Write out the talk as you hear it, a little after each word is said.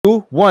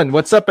2, 1.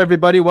 What's up,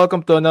 everybody?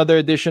 Welcome to another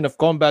edition of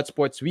Combat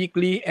Sports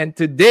Weekly. And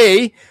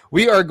today,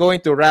 we are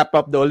going to wrap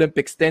up the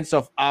Olympic stints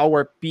of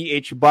our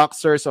PH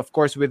Boxers. Of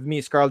course, with me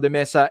is Carl De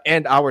Mesa,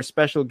 and our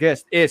special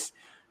guest is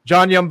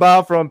John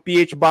Yambao from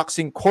PH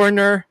Boxing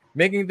Corner,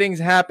 making things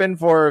happen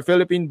for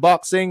Philippine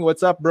boxing.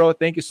 What's up, bro?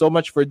 Thank you so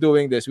much for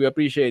doing this. We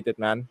appreciate it,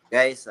 man.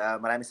 Guys,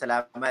 maraming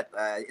salamat.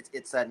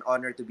 It's an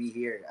honor to be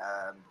here.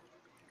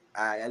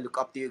 I look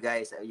up to you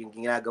guys. Yung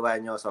ginagawa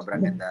nyo, sobrang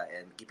ganda.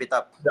 And keep it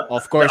up.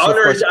 Of course.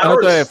 Ano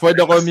to for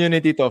the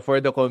community to. For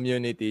the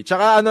community.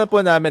 Tsaka ano po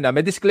namin,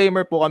 may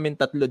disclaimer po kami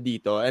tatlo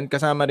dito. And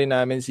kasama rin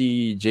namin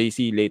si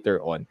JC later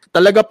on.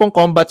 Talaga pong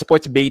combat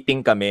sports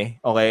baiting kami.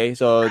 Okay?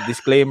 So,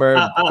 disclaimer,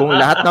 kung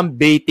lahat ng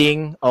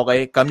baiting,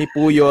 okay, kami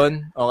po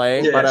yun.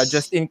 Okay? Yes. Para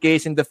just in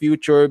case in the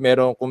future,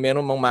 kung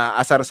meron mang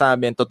maaasar sa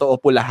amin, totoo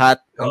po lahat.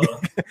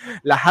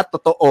 Lahat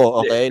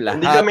totoo. Okay? Lahat.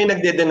 Hindi kami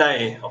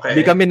nagde-deny. Okay?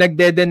 Hindi kami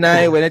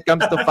nagde-deny when it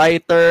comes to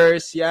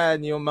fighters,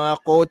 yan, yung mga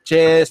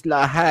coaches,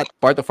 lahat.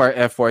 Part of our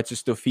efforts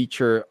is to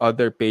feature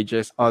other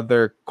pages,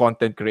 other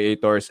content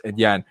creators, and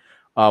yan.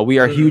 We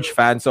are huge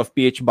fans of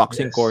PH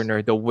Boxing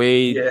Corner. The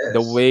way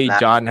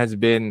John has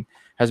been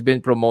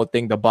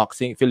promoting the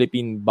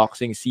Philippine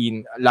boxing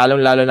scene. Lalo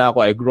na ako,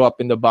 I grew up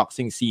in the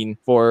boxing scene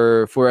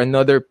for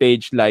another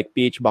page like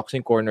PH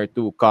Boxing Corner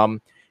to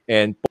come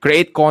and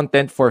create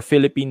content for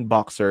Philippine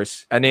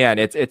boxers. And yan,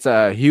 it's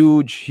a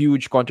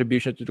huge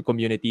contribution to the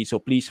community. So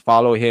please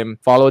follow him.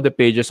 Follow the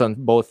pages on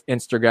both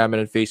Instagram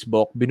and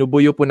Facebook.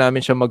 Binubuyo po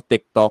namin siya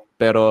mag-TikTok,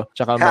 pero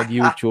tsaka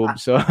mag-YouTube.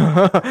 So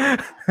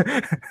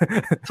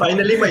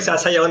finally, may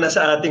sasayaw na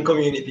sa ating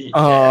community.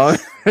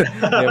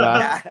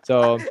 Diba?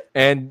 So,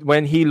 and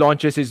when he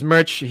launches his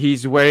merch,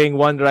 he's wearing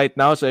one right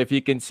now. So if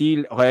you can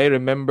see, okay,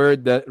 remember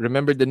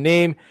the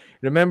name.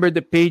 Remember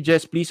the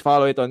pages. Please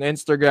follow it on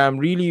Instagram.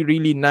 Really,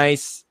 really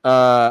nice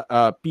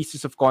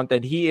pieces of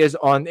content. He is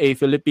on a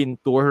Philippine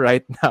tour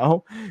right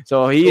now.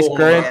 So he is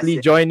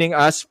currently joining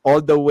us all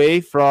the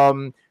way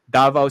from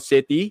Davao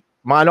City.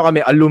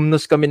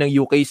 Alumnus kami ng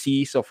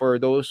UKC. So for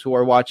those who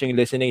are watching,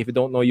 listening, if you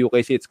don't know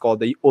UKC, it's called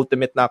the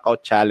Ultimate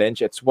Knockout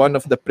Challenge. It's one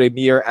of the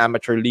premier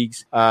amateur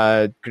leagues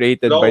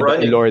created by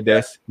the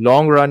Ilordes.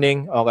 Long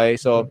running. Okay,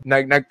 so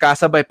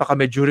nagkasabay pa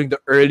kami during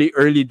the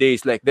early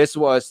days. Like this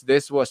was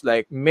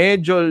like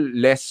medyo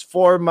less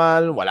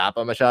formal. Wala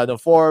pa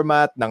masyadong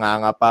format.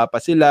 Nangangapa pa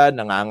sila.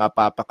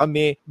 Nangangapa pa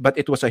kami. But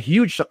it was a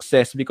huge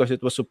success because it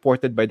was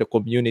supported by the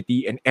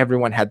community and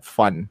everyone had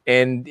fun.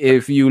 And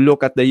if you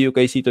look at the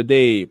UKC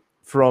today,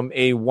 from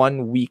a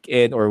 1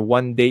 weekend or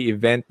 1 day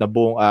event na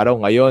buong araw,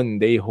 ngayon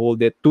they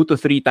hold it 2 to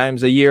 3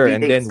 times a year,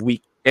 and then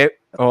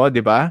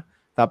di ba?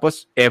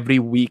 Tapos every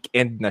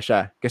weekend na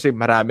siya kasi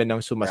marami nang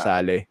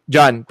sumasali.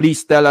 John,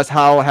 please tell us,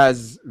 how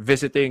has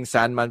visiting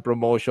Sandman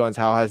Promotions,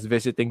 how has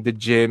visiting the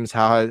gyms,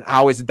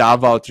 how is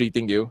Davao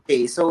treating you?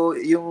 Okay, so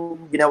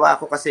yung ginawa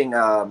ko kasing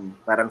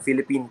parang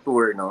Philippine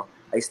tour, no?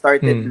 I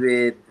started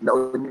with La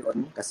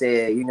Union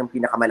kasi yun yung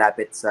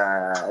pinakamalapit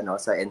sa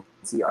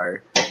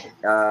NCR.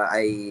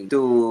 I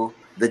to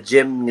the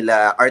gym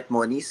nila Art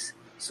Moniz.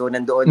 So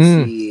nandoon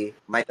si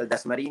Michael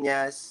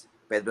Dasmariñas,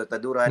 Pedro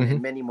Taduran,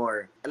 and many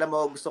more. Alam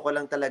mo, gusto ko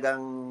lang talagang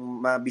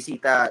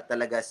mabisita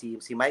talaga si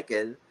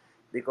Michael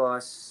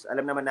because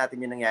alam naman natin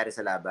yung nangyari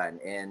sa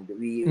laban, and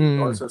we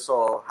also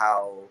saw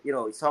how,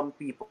 some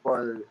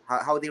people,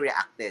 how they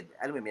reacted.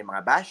 Alam mo, may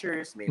mga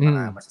bashers, may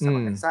mga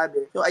masasamang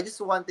nagsabi. So I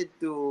just wanted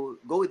to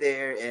go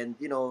there and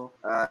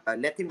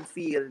let him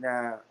feel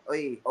na,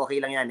 okay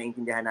lang yan,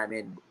 naintindihan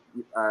namin.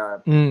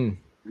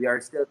 We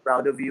are still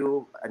proud of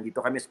you.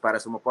 Andito kami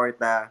para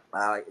sumuporta.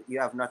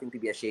 You have nothing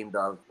to be ashamed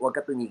of. Huwag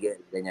ka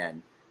tumigil,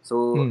 ganyan.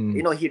 So,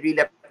 he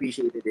really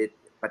appreciated it.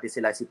 Pati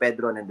sila, si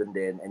Pedro nandun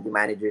din, and the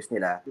managers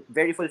nila.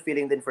 Very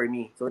fulfilling din for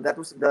me. So that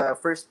was the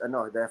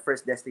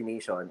first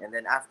destination. And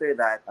then after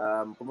that,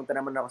 pumunta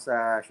naman ako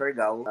sa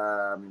Siargao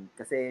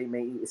kasi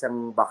may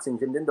isang boxing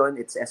gym din doon.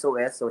 It's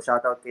SOS. So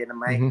shout out kay na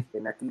Mike,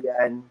 kay na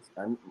Kian.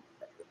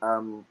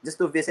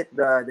 Just to visit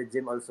the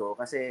gym also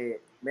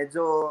kasi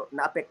medyo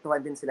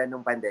naapektuhan din sila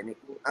nung pandemic.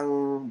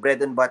 Ang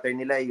bread and butter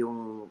nila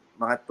yung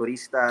mga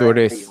tourist.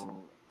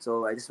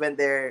 So I just went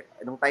there.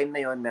 Nung time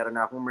na yon, meron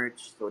na akong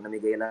merch. So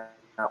namigay lang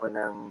ako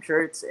ng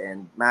shirts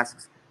and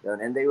masks.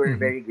 And they were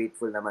very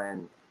grateful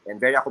naman.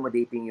 And very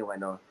accommodating yung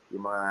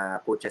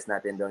mga coaches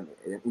natin doon,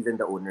 even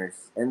the owners.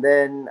 And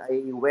then I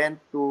went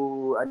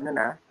to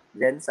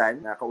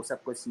Gensan.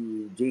 Nakausap ko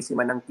si JC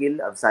Manangkil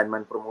of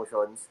Sandman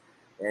Promotions.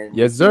 And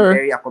yes, sir.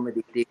 Very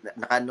accommodating.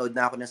 Nakanood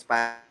na ako ng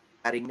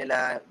sparring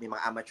nila. May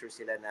mga amateurs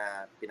sila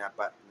na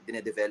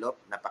dinedevelop.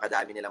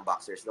 Napakadami nilang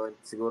boxers doon.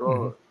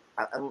 Siguro,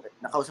 ang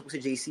nakausap ko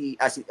si JC,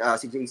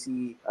 si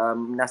JC,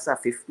 nasa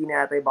 50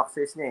 na yata yung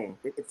boxers niya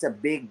eh. It's a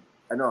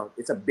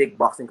big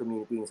boxing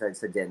community inside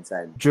sa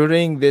Gensan.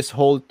 During this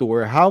whole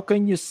tour, what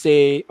can you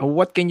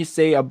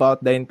say about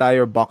the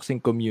entire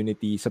boxing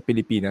community sa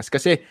Pilipinas?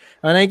 Kasi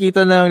ang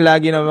nakikita lang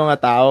lagi ng mga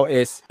tao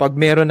is pag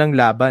meron ng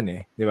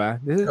laban di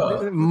ba?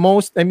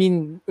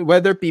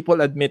 Whether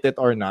people admit it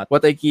or not,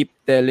 what I keep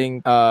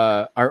telling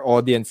our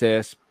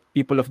audiences,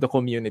 people of the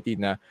community,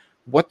 na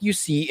what you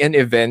see in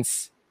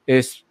events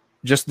is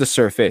just the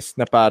surface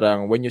na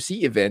parang when you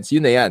see events,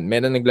 yun na yan, may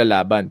na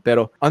naglalaban.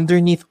 Pero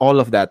underneath all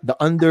of that, the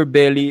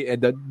underbelly,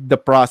 the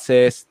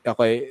process,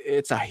 okay,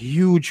 it's a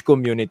huge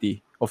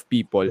community of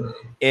people.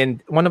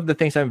 And one of the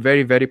things I'm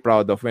very, very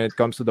proud of when it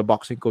comes to the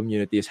boxing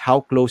community is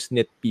how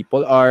close-knit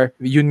people are.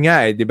 Yun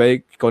nga di ba?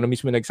 Ikaw na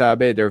mismo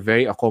nagsabi, they're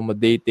very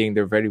accommodating,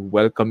 they're very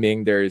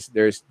welcoming. There's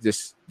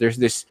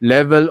this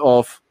level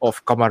of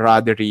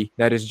camaraderie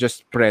that is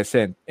just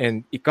present.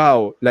 And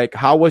ikaw, like,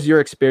 how was your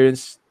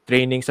experience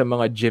training sa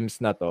mga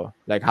gyms na to?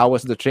 Like, how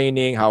was the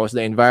training? How was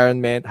the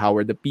environment? How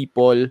were the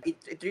people?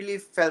 It really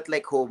felt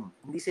like home.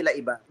 Hindi sila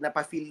iba.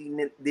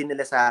 Napafeel din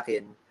nila sa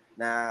akin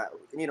na,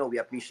 we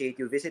appreciate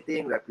you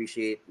visiting, we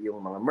appreciate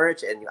yung mga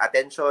merch and yung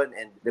attention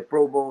and the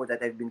promo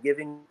that I've been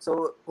giving.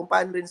 So, kung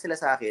paano rin sila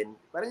sa akin,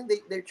 parang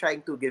they're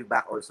trying to give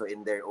back also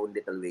in their own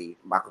little way.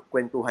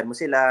 Makakwentuhan mo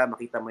sila,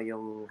 makita mo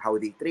yung how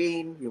they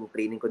train, yung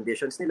training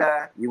conditions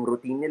nila, yung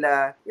routine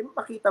nila. Yung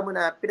makita mo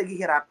na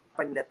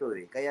pinaghihirapan nila to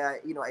eh.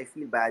 Kaya, I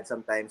feel bad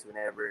sometimes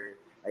whenever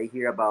I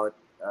hear about,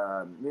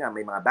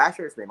 may mga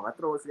bashers, may mga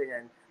trolls,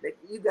 ganyan. Like,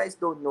 you guys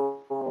don't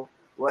know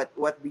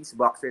what these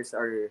boxers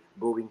are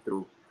going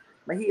through.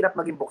 Mahirap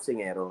maging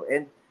boksingero.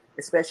 And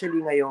especially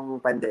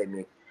ngayong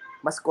pandemic,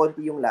 mas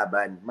konti yung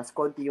laban, mas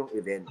konti yung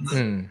events.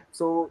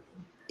 So,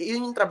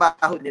 yun yung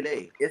trabaho nila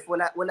eh. If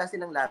wala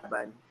silang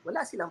laban,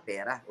 wala silang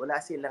pera,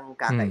 wala silang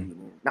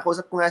kakainin.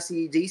 Nakausap ko nga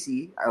si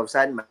JC,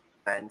 Sandman,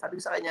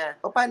 sabi ko sa kanya,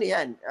 paano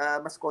yan?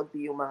 Mas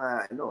konti yung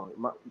mga,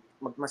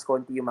 mas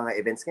konti yung mga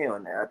events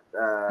ngayon at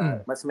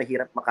mas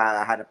mahirap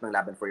makahanap ng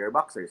laban for your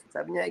boxers.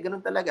 Sabi niya,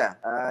 ganun talaga.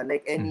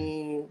 Like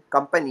any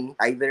company,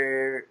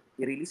 either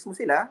i-release mo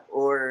sila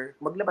or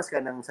maglabas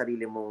ka ng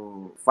sarili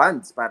mong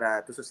funds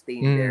para to sustain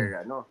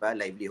their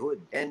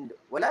livelihood. And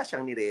wala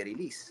siyang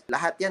nire-release.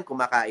 Lahat yan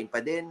kumakain pa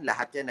din,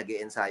 lahat yan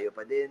nag-e-ensayo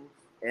pa din.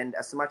 And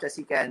as much as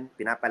he can,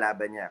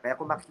 pinapalaban niya. Kaya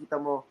kung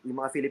makikita mo, yung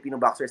mga Filipino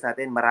boxers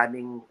natin,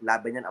 maraming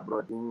laban yan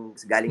abroad, yung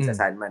galing sa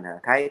Sandman. Ha?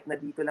 Kahit na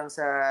dito lang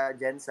sa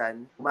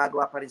Jensen,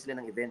 gumagawa pa rin sila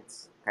ng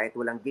events. Kahit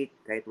walang gate,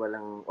 kahit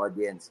walang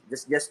audience.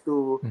 Just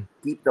to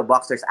keep the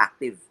boxers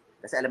active.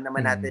 Kasi alam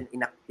naman natin,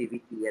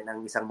 inactivity yan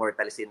ang isang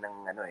mortal sin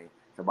ng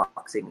sa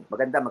boxing.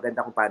 Maganda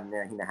kung paano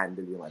niya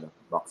hinahandle yung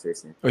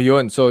boxers niya. O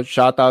yun, so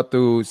shout out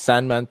to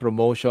Sandman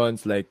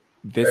Promotions. Like,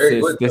 this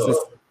is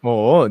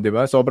Oo, di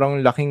ba?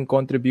 Sobrang laking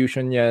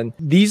contribution yan.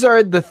 These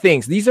are the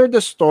things. These are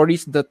the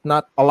stories that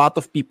not a lot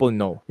of people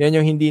know. Yan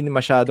yung hindi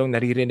masyadong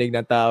naririnig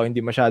ng tao,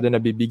 hindi masyadong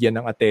nabibigyan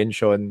ng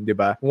attention, di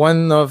ba?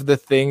 One of the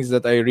things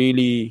that I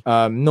really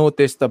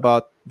noticed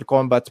about the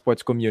combat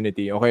sports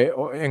community, okay,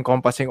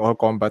 encompassing all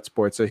combat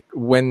sports, like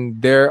when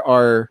there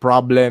are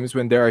problems,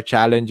 when there are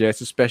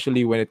challenges,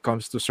 especially when it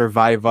comes to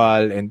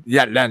survival, and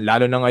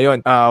lalo na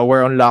ngayon,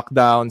 we're on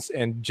lockdowns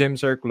and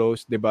gyms are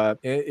closed, diba?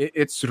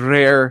 It's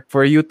rare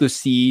for you to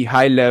see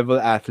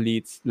high-level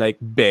athletes like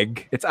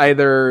beg. It's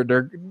either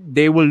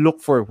they will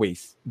look for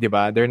ways,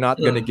 diba? They're not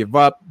gonna give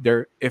up.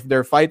 If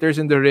they're fighters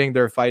in the ring,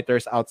 they're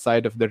fighters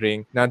outside of the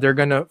ring. Now they're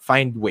gonna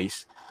find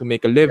ways to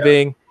make a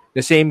living.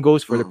 The same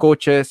goes for the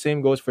coaches,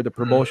 same goes for the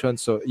promotion.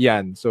 So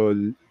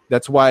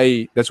that's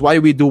why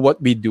we do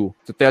what we do,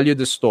 to tell you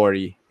the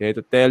story, okay?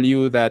 To tell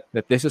you that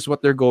this is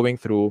what they're going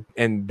through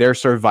and they're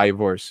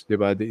survivors,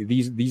 diba?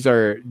 These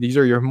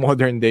are your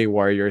modern day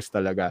warriors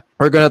talaga.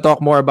 We're gonna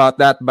talk more about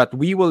that, but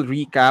we will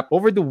recap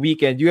over the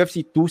weekend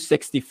UFC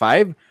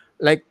 265.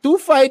 Like, 2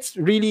 fights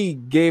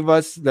really gave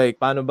us, like,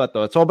 paano ba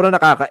to? Sobrang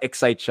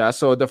nakaka-excite siya.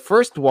 So the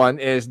first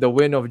one is the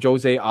win of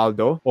Jose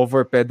Aldo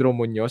over Pedro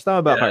Munoz.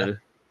 Tama ba, Carl?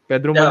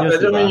 Pedro Munoz,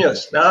 Pedro diba?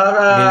 Munoz.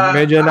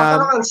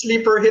 Parang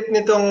sleeper hit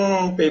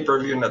nitong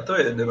pay-per-view na to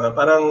eh, di ba?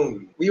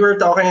 Parang we were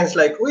talking, it's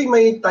like,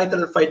 may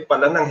title fight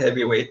pala ng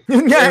heavyweight.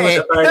 Yun nga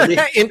eh.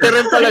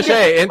 Interim pala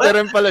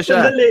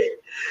siya.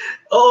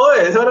 Oo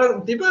eh.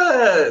 Parang, di ba,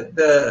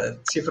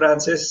 si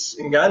Francis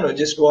Ngannou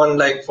just won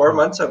like 4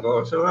 months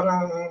ago. So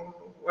parang,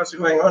 what's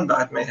going on?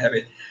 Bakit may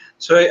heavy?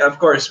 So, of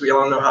course, we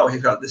all know how he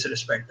felt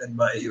disrespected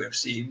by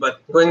UFC.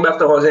 But going back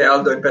to Jose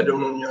Aldo and Pedro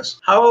Munoz,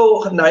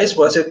 how nice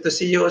was it to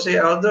see Jose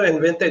Aldo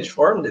in vintage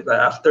form, diba?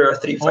 After a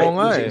 3-fight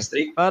losing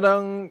streak?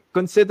 Parang,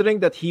 considering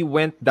that he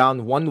went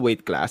down 1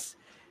 weight class,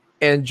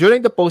 and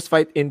during the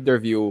post-fight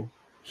interview,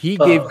 he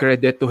gave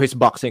credit to his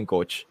boxing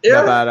coach.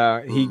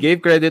 Yeah. He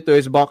gave credit to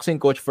his boxing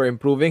coach for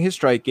improving his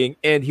striking,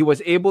 and he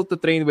was able to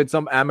train with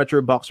some amateur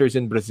boxers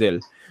in Brazil.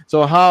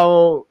 So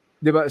how...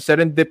 Diba,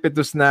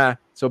 serendipitous na.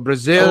 So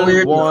Brazil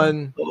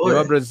won.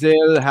 Diba,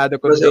 Brazil had a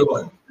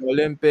contingent in the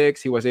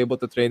Olympics. He was able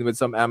to train with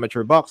some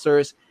amateur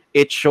boxers.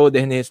 It showed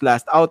in his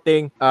last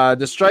outing.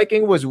 The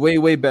striking was way,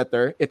 way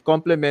better. It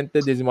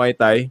complemented his Muay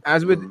Thai.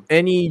 As with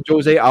any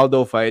Jose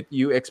Aldo fight,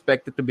 you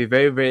expect it to be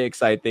very, very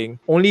exciting.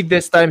 Only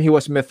this time he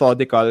was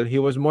methodical. He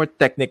was more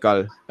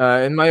technical.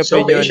 In my opinion.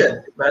 So patient,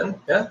 man.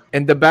 Yeah.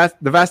 And the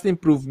vast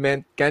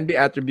improvement can be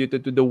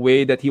attributed to the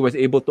way that he was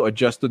able to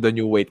adjust to the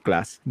new weight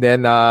class.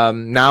 Then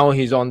now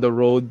he's on the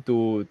road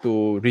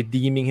to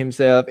redeeming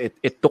himself.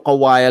 It took a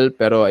while,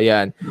 pero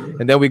ayan.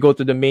 And then we go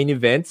to the main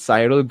event,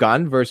 Cyril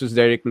Gane versus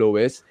Derrick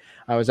Lewis.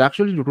 I was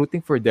actually rooting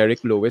for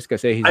Derek Lewis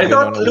kasi he's I been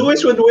on thought a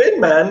Lewis would win,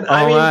 man.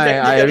 I mean,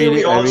 technically,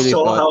 we all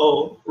saw thought.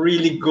 how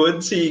really good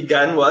si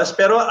Gunn was.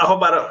 Pero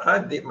ako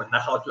parang, di,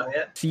 knockout lang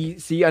yan.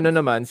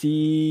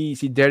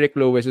 Si Derek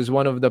Lewis is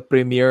one of the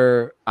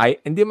premier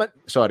hindi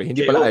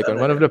pala icon,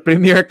 one of the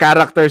premier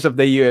characters of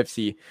the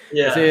UFC.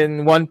 Yeah. Kasi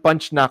in one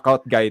punch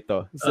knockout guy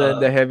to. Sa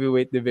the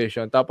heavyweight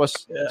division.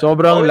 Tapos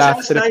sobrang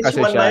laugh trip nice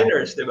kasi siya.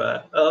 One-liners,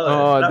 diba?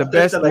 The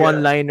best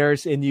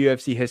one-liners in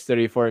UFC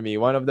history for me.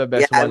 One of the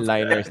best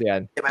one-liners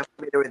yan. I'm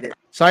familiar with it.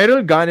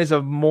 Ciryl Gane is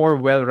a more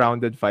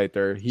well-rounded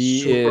fighter.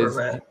 He's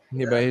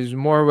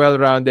more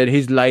well-rounded.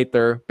 He's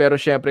lighter. Pero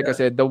syempre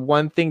kasi the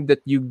one thing that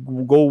you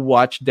go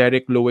watch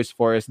Derek Lewis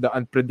for is the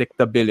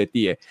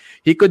unpredictability.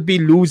 He could be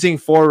losing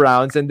 4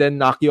 rounds and then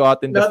knock you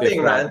out in the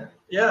 5th round.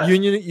 Yeah.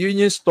 Yun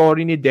yung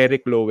story ni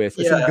Derek Lewis.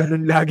 Kasi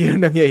ganun lagi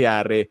yung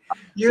nangyayari.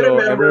 You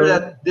remember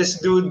that this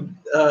dude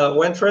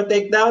went for a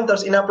takedown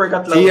tapos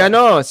in-uppercut lang.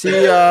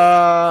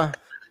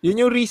 Yun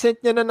yung recent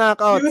niya na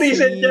knockout. Yung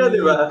recent niya,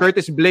 di ba?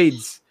 Curtis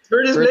Blades.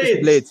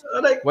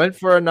 Like, went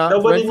for a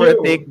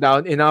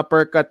takedown,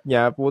 in-uppercut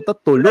niya, puta,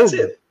 tulog. That's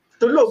it.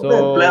 Tulog,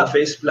 man.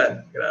 Face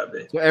plant.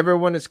 Grabe. So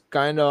everyone was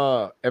kind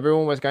of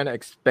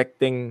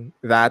expecting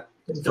that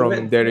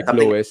from Derek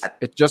Lewis.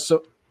 It just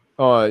so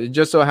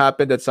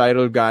happened that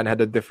Ciryl Gane had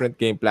a different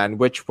game plan,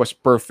 which was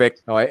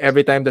perfect.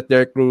 Every time that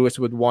Derek Lewis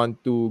would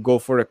want to go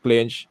for a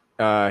clinch,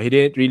 he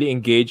didn't really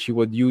engage. He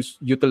would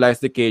utilize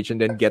the cage and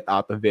then get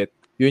out of it.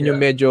 Yun yung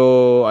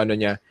medyo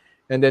niya.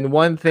 And then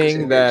one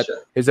thing that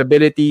his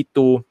ability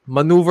to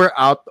maneuver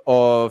out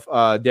of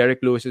Derek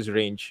Lewis's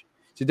range.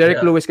 Si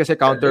Derek Lewis kasi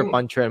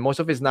counter-puncher.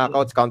 Most of his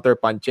knockouts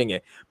counter-punching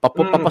eh.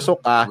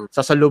 Papasok ka,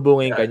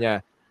 sasalubungin ka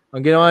niya.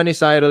 Ang ginawa ni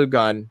Ciryl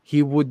Gane,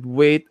 he would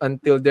wait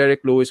until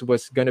Derek Lewis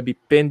was gonna be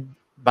pinned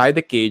by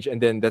the cage,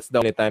 and then that's the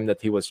only time that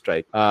he would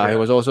strike. He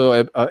was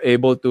also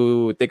able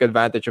to take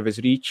advantage of his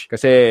reach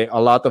kasi a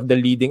lot of the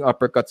leading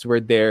uppercuts were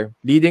there.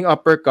 Leading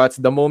uppercuts,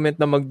 the moment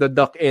na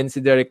magda-duck in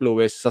si Derek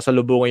Lewis,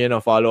 sasalubungan niya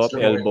ng follow-up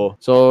elbow.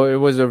 So it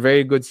was a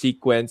very good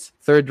sequence.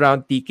 3rd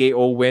round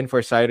TKO win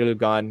for Ciryl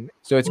Gane.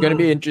 So it's going to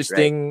be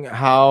interesting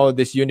how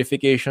this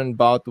unification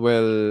bout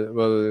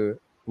will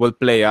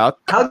play out.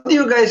 How do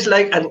you guys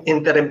like an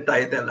interim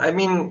title? I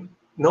mean,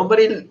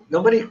 nobody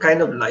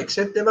kind of likes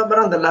it, diba?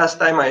 Parang the last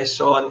time I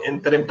saw an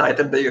interim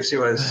title the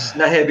UFC was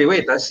na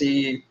heavyweight,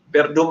 si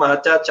Verdum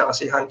Macha tsaka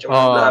si Han Chong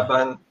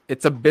laban.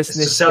 It's a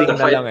business thing na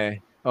lang eh.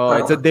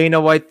 It's a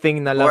Dana White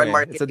thing na lang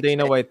eh. It's a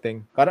Dana White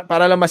thing.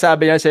 Para lang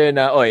masabi niya sa'yo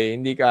na,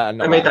 hindi ka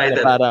may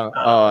title. Parang,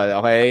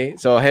 okay.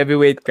 So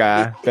heavyweight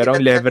ka, pero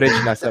ang leverage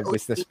nasa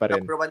business pa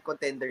rin. Number 1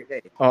 contender ka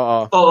eh.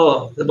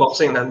 Oo, the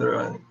boxing number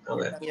 1.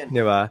 Okay.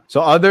 Diba?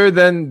 So other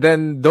than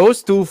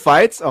those 2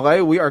 fights,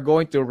 okay, we are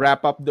going to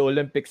wrap up the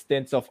Olympic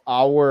stints of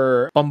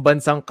our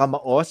pambansang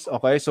kamaos.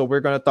 Okay, so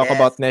we're gonna talk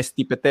about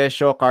Nesty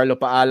Petesio, Carlo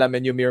Paalam,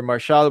 and Yumir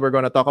Marshall. We're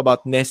gonna talk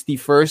about Nesty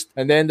first,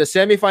 and then the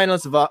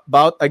semifinals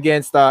bout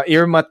against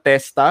Irma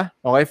Testa.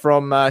 Okay,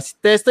 from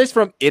Testa is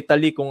from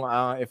Italy, kung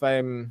if I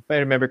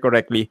remember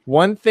correctly.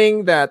 One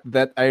thing that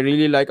I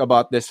really like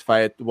about this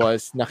fight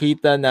was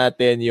nakita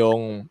natin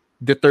yung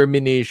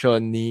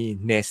determination ni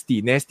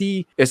Nesty.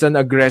 Nesty is an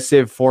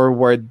aggressive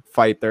forward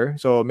fighter.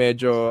 So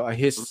medyo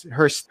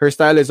her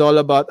style is all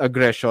about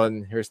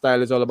aggression. Her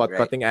style is all about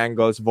cutting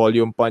angles,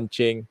 volume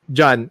punching.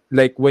 John,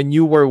 like when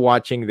you were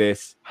watching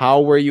this,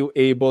 how were you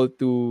able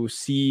to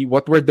see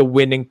what were the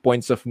winning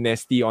points of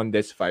Nesty on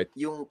this fight?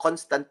 Yung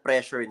constant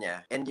pressure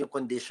niya and yung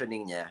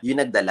conditioning niya,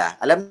 yung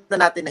nagdala. Alam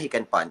na natin na she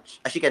can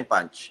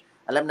punch.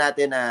 Alam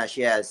natin na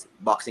she has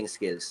boxing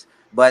skills.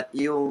 But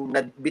yung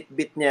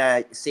nagbit-bit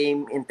niya,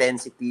 same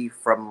intensity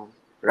from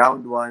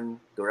round 1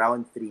 to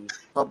round 3,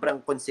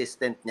 sobrang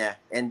consistent niya.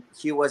 And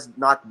she was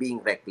not being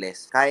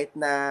reckless. Kahit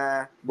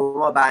na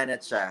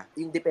bumabanat siya,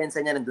 yung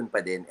depensa niya nandun pa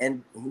din.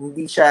 And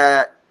hindi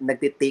siya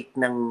nagtitake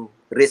ng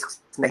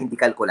risks na hindi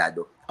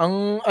kalkulado.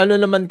 Ang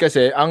naman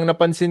kasi, ang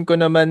napansin ko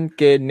naman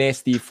kay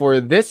Nesty for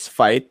this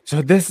fight,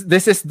 so this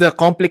is the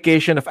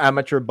complication of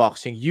amateur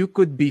boxing. You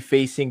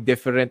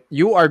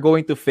are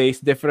going to face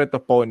different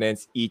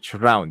opponents each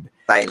round.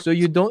 So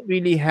you don't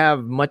really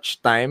have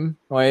much time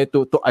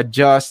to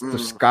adjust, to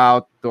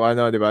scout, to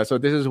diba? So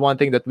this is one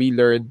thing that we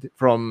learned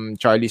from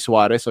Charlie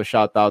Suarez. So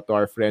shout out to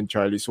our friend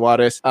Charlie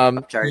Suarez.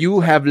 You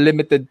have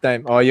limited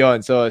time.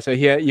 So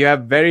here you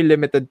have very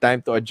limited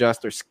time to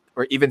adjust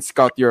or even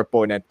scout your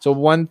opponent. So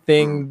one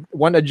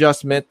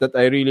adjustment that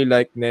I really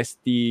like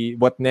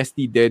what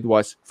Nesty did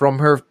was from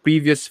her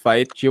previous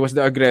fight, she was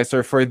the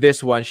aggressor. For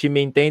this one, she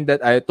maintained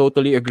that. I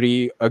totally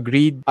agree.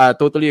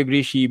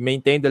 She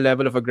maintained the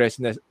level of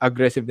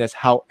aggressiveness.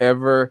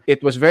 However,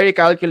 it was very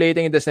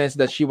calculating in the sense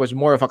that she was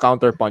more of a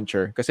counter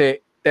puncher. Kasi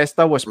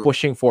Testa was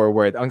pushing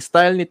forward. Ang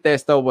style ni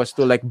Testa was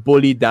to like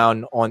bully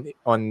down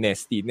on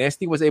Nesty.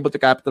 Nesty was able to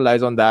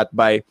capitalize on that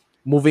by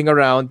moving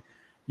around,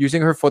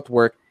 using her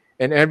footwork.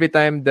 And every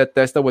time that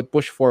Testa would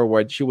push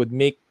forward, she would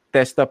make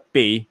Testa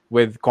pay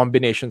with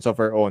combinations of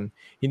her own.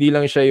 Hindi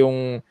lang siya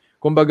yung,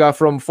 kumbaga,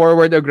 from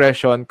forward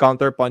aggression,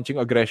 counter-punching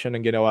aggression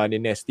ang ginawa ni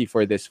Nesty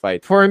for this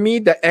fight. For me,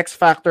 the X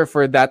factor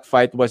for that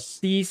fight was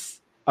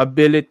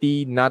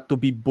ability not to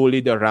be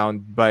bullied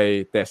around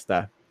by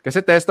Testa. Kasi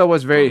Testa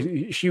was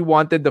she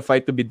wanted the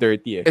fight to be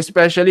dirty eh.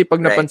 Especially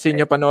pag napansin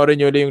niyo, panoorin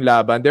niyo yung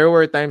laban, there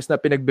were times na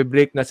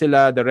pinagbe-break na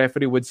sila, the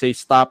referee would say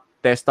stop,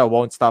 Testa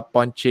won't stop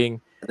punching.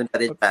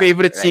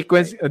 Favorite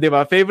sequence, di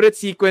ba? Favorite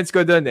sequence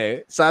ko doon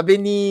eh. Sabi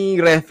ni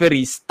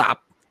referee, stop.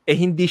 Eh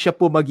hindi siya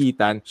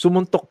pumagitan.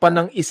 Sumuntok pa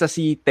ng isa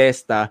si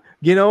Testa.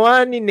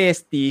 Ginawa ni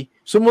Nesty,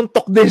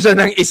 sumuntok din siya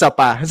ng isa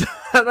pa. So,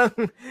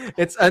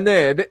 it's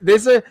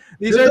these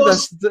are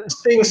the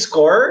things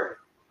score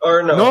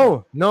or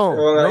no? No.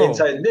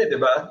 Inside din, di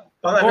ba?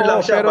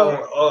 Lang siya, pero,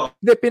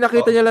 hindi,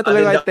 pinakita niya lang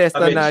talaga kay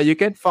Testa na you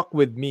can't fuck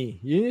with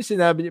me. Yun yung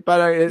sinabi niya.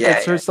 Parang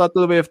it's her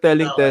subtle way of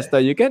telling Testa,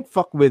 you can't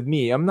fuck with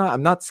me. I'm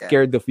not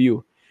scared of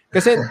you.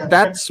 Kasi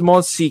that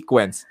small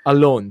sequence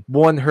alone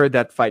won her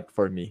that fight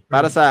for me.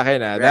 Para sa akin,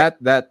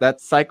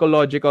 that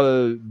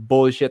psychological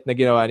bullshit na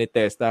ginawa ni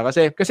Testa.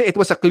 Kasi it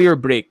was a clear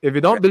break. If you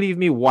don't believe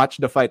me, watch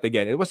the fight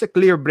again. It was a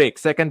clear break.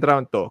 Second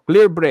round to.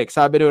 Clear break.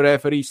 Sabi ng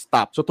referee,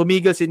 stop. So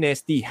tumigil si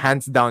Nesty,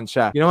 hands down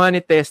siya. Ginawa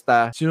ni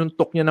Testa,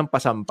 sinuntok niya ng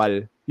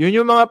pasampal. Yun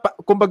yung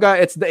mga,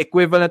 kumbaga, it's the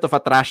equivalent of a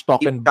trash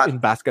talk in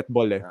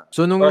basketball eh.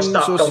 So nung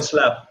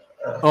slap.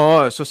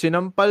 So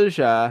sinampal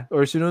siya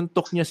or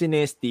sinuntok niya si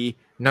Nesty,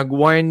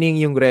 nag-warning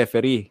yung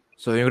referee.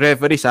 So yung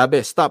referee sabi,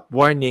 stop,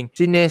 warning.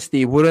 Si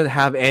Nesty wouldn't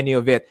have any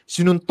of it.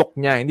 Sinuntok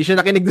niya. Hindi siya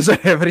nakinig doon sa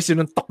referee,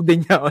 sinuntok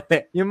din niya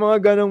ulit. Yung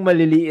mga ganong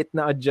maliliit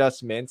na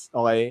adjustments,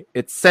 okay,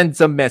 it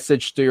sends a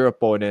message to your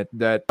opponent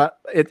that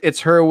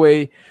it's her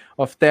way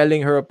of telling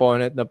her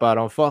opponent na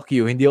parang, fuck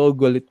you, hindi ako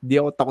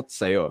takot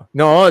sa'yo.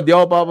 No, di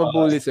ako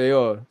papabully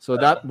sa'yo. So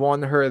that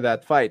won her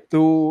that fight.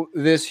 To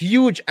this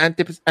huge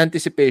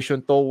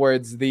anticipation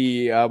towards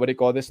the,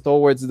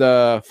 towards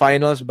the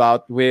finals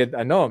bout with,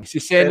 si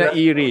Sena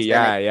Iri.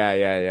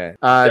 Yeah.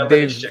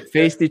 They've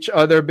faced each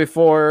other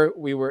before.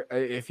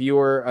 If you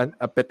were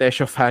a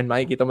Petesio fan,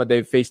 makikita mo,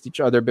 they've faced each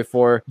other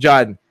before.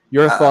 John,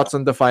 your thoughts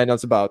on the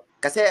finals bout?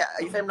 Kasi,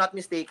 if I'm not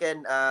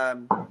mistaken,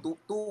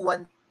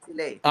 2-1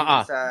 sila eh.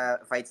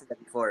 Sa fights nila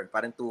before.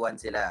 Parang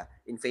 2-1 sila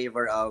in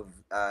favor of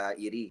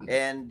Iri.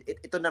 And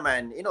ito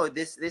naman,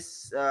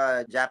 this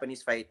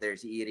Japanese fighter,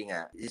 si Iri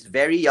nga, is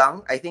very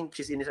young. I think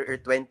she's in her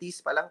 20s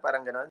pa lang,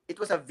 parang ganon. It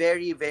was a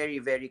very, very,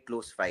 very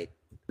close fight.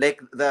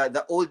 Like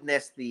the old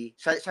Nesty,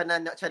 siya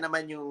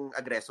naman yung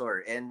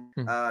aggressor. And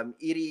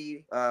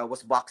Iri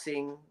was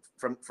boxing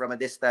from a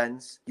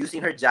distance,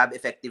 using her jab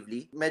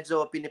effectively.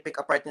 Medyo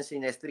pinipick apart niya si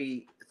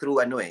Nesty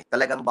through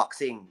talagang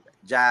boxing.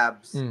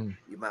 Jabs,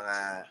 yung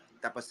mga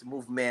tapos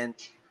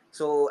movement.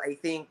 So I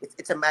think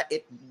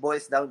it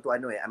boils down to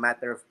a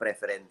matter of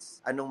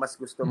preference. Anong mas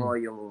gusto mo,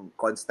 yung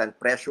constant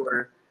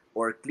pressure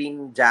or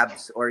clean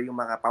jabs or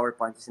yung mga power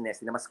punches ni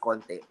Nesty na mas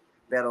konti.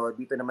 Pero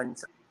dito naman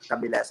sa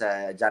kabila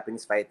sa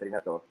Japanese fighter na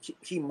to,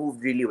 she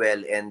moved really well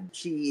and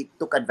she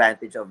took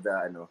advantage of the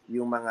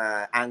yung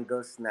mga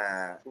angles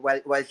na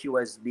while she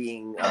was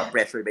being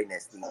pressured by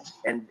Nesty.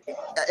 And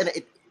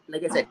it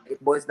like I said, it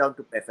boils down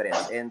to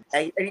preference. And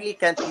I really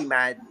can't be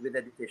mad with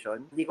the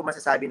decision. Hindi ko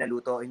masasabi na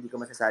luto, hindi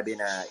ko masasabi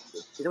na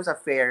it was a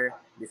fair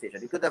decision.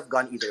 It could have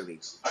gone either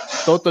way.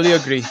 Totally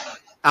agree.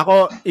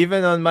 Ako,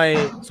 even on my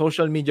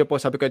social media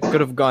post, sabi ko it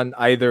could have gone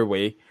either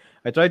way.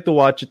 I tried to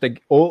watch it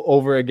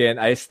over again.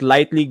 I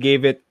slightly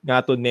gave it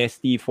nga to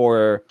Nesty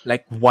for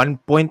like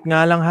 1 point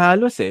nga lang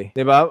halos eh.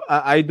 Diba?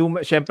 I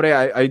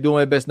do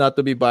my best not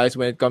to be biased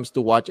when it comes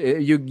to watch.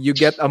 You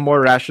get a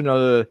more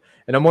rational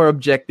and a more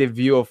objective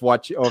view of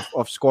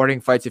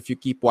scoring fights if you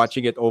keep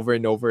watching it over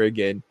and over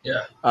again.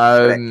 Yeah.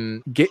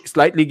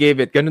 Slightly gave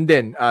it. Ganun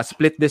din.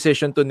 Split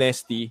decision to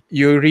Nesty.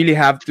 You really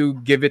have to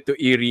give it to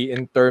Iri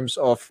in terms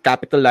of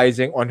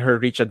capitalizing on her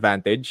reach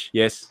advantage.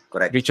 Yes.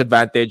 Correct. Reach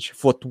advantage,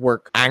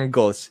 footwork,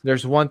 angles.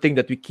 There's one thing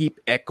that we keep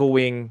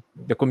echoing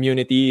the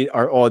community,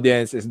 our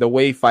audience, is the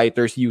way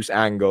fighters use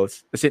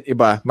angles. Kasi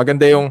iba,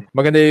 maganda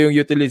yung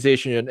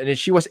utilization yun. And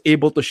she was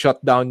able to shut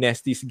down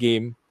Nesty's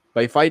game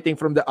by fighting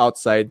from the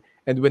outside.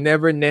 And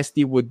whenever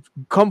Nesty would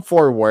come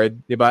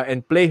forward, diba,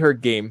 and play her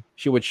game,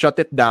 she would shut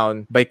it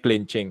down by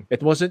clinching.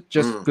 It wasn't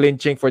just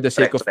clinching for the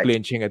sake of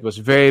clinching. It was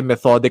very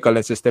methodical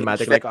and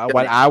systematic. Like,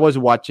 while I was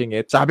watching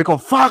it, sabi ko,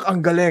 fuck,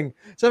 ang galing.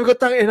 Sabi ko,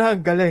 tangina,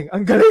 ang galing.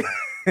 Ang galing.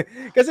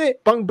 Kasi,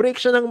 pang-break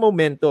siya ng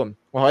momentum.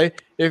 Okay?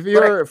 If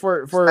you're,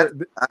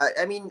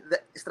 I mean, the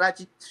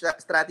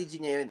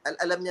strategy niya yun.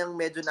 Alam niyang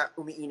medyo na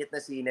umiinit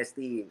na si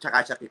Nesty,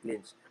 tsaka siya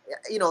kiklinch.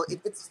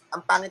 It's,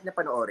 ang pangit na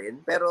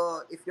panoorin,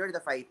 pero if you're the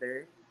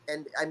fighter,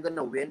 and I'm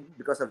gonna win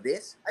because of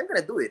this, I'm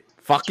gonna do it.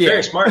 Fuck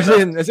yeah. Very smart.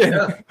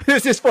 Yeah.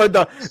 This is for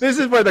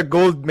the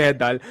gold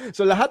medal.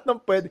 So lahat ng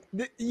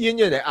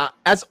yun eh.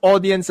 As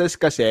audiences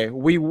kasi,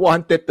 we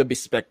want it to be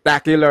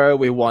spectacular,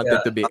 we want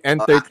it to be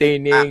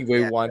entertaining,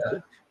 we want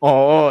it.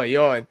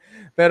 Yun.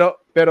 Pero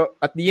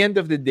at the end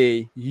of the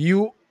day,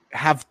 you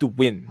have to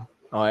win.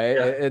 Okay?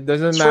 Yeah. It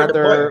doesn't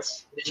matter.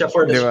 Hindi siya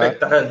for the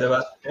spectacle,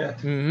 diba? Yeah.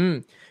 Mm-hmm.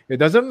 It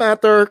doesn't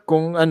matter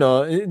kung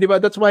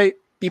diba? That's why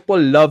people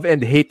love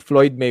and hate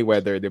Floyd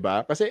Mayweather, di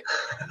ba? Kasi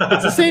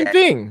it's the same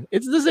thing.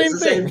 It's the same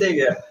thing.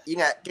 Yeah.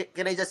 Yun nga,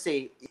 can I just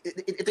say,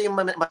 ito yung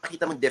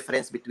makikita mong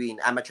difference between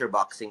amateur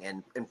boxing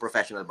and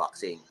professional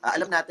boxing.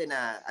 Alam natin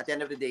na at the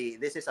end of the day,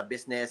 this is a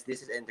business,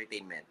 this is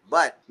entertainment.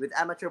 But with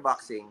amateur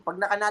boxing,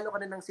 pag nakanalo ka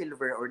na ng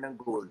silver or ng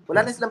gold,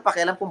 wala na silang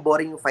pakialam kung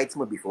boring yung fights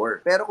mo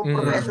before. Pero kung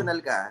professional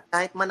ka,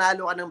 kahit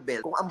manalo ka ng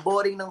belt, kung ang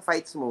boring ng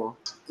fights mo,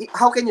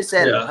 how can you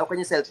sell? Yeah. How can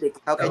you sell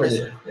tickets? How can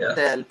you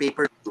sell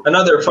paper?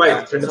 Another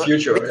fight in the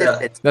future.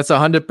 That's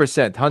 100%,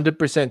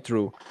 100%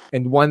 true.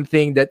 And one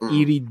thing that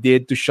Eerie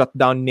did to shut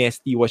down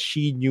Nesty was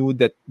she knew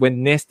that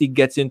when Nesty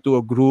gets into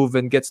a groove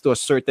and gets to a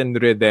certain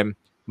rhythm,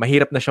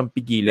 mahirap na siyang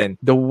pigilin.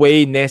 The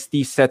way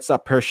Nesty sets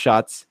up her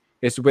shots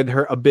is with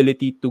her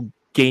ability to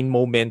gain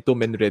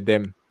momentum and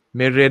rhythm.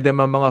 May rhythm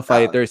ang mga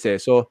fighters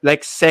eh. So,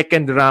 like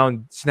second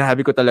round,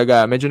 sinabi ko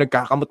talaga, medyo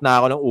nagkakamot na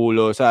ako ng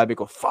ulo. Sabi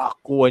ko, fuck,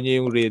 kuha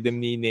niya yung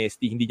rhythm ni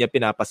Nesty. Hindi niya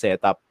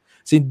pinapa-set up.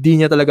 So, hindi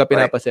niya talaga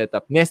pinapa-set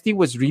up. Nesty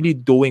was really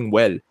doing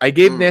well. I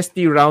gave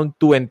Nesty round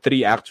 2 and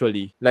 3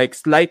 actually. Like,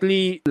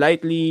 slightly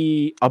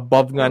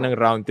above nga ng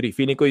round 3.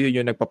 Feeling ko yun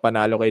yung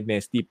nagpapanalo kay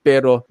Nesty.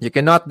 Pero, you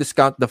cannot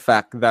discount the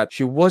fact that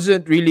she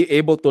wasn't really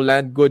able to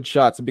land good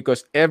shots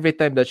because every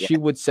time that she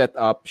would set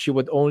up, she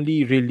would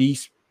only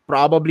release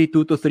probably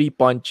 2 to 3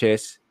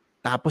 punches.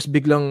 Tapos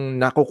biglang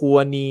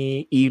nakuha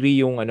ni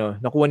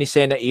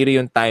Sena Eerie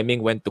yung timing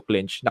when to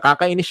clinch.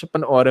 Nakakainis siya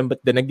panoorin, but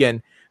then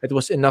again, it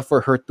was enough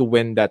for her to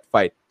win that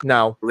fight.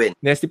 Now,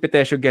 Nesty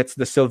Petesio gets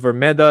the silver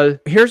medal.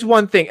 Here's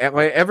one thing,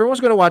 okay?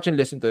 Everyone's gonna watch and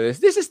listen to this.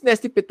 This is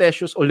Nesty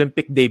Petesio's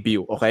Olympic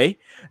debut, okay?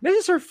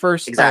 This is her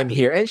first time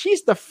here, and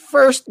she's the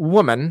first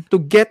woman to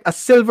get a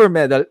silver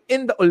medal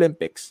in the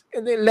Olympics.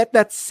 And then let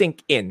that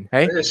sink in,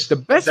 okay? The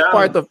best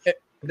part of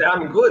it.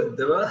 Damn good,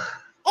 diba?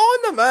 Oh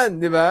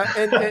naman, di ba?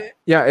 And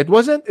yeah, it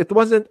wasn't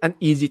an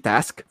easy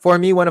task. For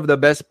me, one of the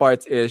best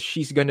parts is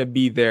she's gonna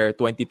be there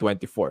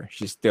 2024.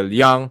 She's still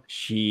young.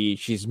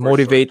 She's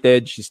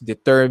motivated. She's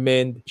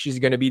determined. She's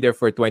gonna be there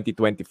for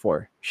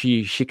 2024.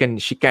 She can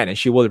and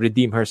she will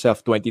redeem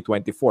herself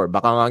 2024.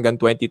 Baka hanggang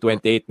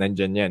 2028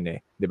 nandyan yan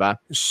eh. Diba?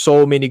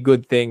 So many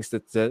good things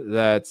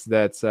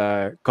that's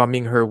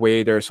coming her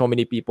way. There are so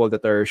many people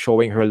that are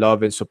showing her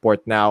love and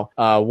support now.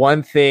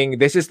 One thing,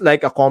 this is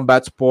like a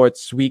Combat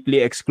Sports weekly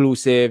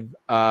exclusive.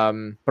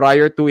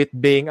 Prior to it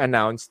being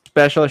announced,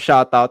 special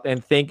shout out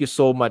and thank you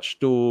so much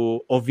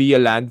to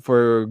Ovia Land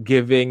for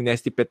giving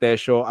Nesty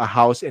Petesio a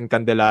house in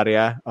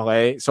Candelaria.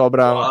 Okay,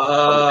 sobrang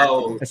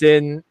as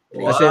in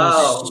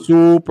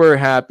super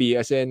happy.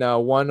 As in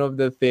one of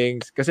the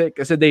things kasi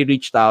they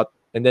reached out.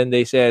 And then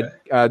they said,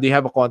 do you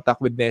have a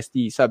contact with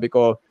Nesty? Sabi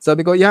ko,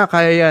 yeah,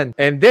 kaya yan.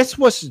 And this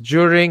was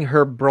during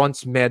her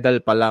bronze medal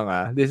pa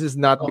lang. This is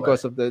not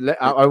because of the...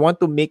 I want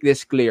to make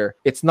this clear.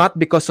 It's not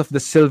because of the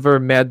silver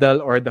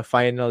medal or the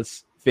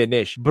finals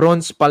finish.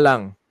 Bronze pa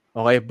lang.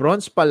 Okay,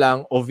 bronze pa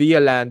lang, Ovia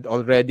Land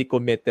already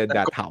committed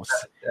that house.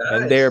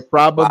 And they're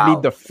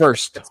probably the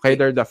first. Okay,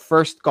 they're the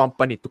first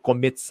company to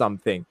commit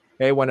something.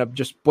 Okay, I want to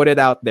just put it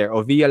out there.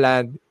 Ovia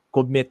Land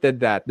committed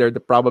that. They're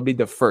probably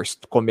the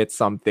first to commit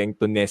something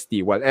to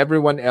Nesty. While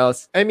everyone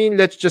else, I mean,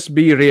 let's just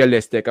be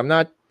realistic. I'm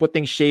not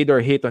putting shade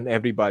or hate on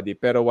everybody.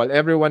 Pero while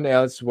everyone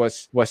else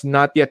was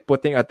not yet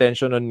putting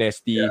attention on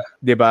Nesty,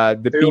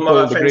 diba? The people,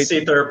 the great...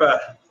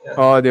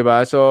 Oh,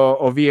 diba? So,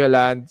 Ovia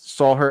Land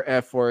saw her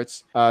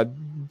efforts.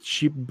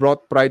 She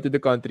brought pride to the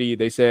country.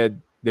 They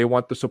said they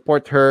want to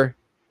support her,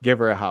 give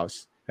her a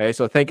house. Okay?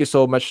 So, thank you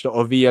so much to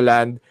Ovia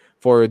Land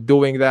for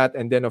doing that.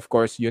 And then, of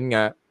course, yun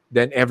nga,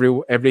 then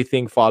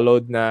everything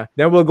followed na.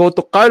 Then we'll go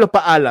to Carlo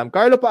Paalam.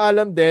 Carlo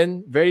Paalam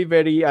then, very,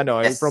 very,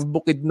 from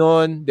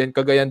Bukidnon, then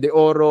Cagayan de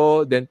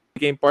Oro, then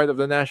became part of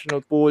the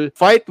national pool.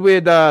 Fight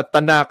with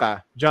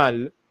Tanaka.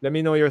 John, let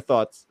me know your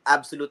thoughts.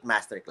 Absolute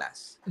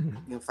masterclass.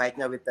 Yung fight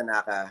niya with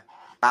Tanaka,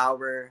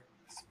 power,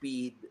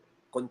 speed,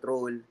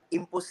 control,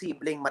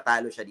 imposibleng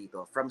matalo siya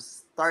dito. From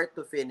start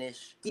to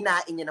finish,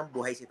 kinain niya ng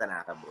buhay si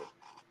Tanaka, bro.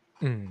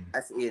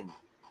 As in,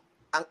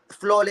 ang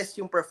flawless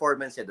yung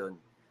performance niya doon.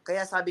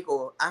 Kaya sabi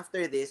ko,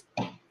 after this,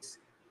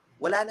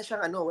 wala na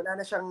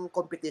siyang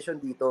competition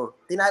dito.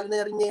 Tinalo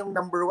na rin niya yung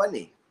number 1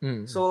 eh.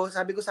 So,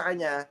 sabi ko sa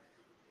kanya,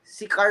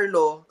 si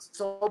Carlo,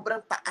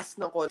 sobrang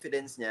taas ng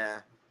confidence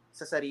niya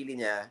sa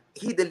sarili niya.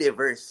 He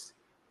delivers.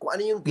 Kung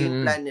ano yung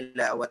game plan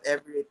nila,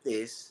 whatever it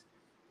is,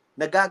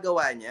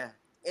 nagagawa niya.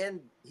 And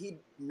he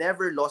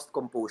never lost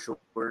composure.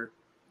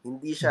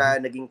 Hindi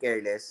siya naging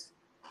careless.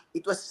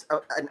 It was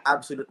an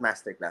absolute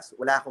masterclass.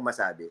 Wala akong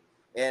masabi.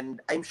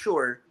 And I'm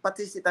sure,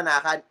 pati si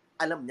Tanaka,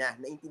 alam niya,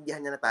 naintindihan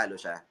niya natalo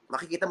siya.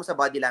 Makikita mo sa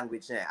body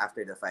language niya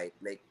after the fight.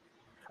 Like,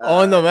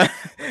 naman.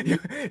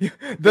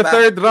 The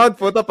third round,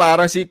 puto,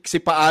 parang si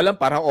Paalam,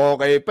 parang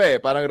okay pa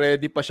eh. Parang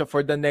ready pa siya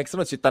for the next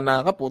round. Si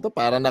Tanaka, puto,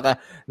 parang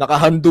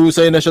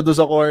nakahandusay na siya doon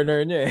sa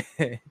corner niya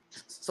eh.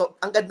 So,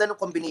 ang ganda ng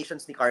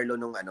combinations ni Carlo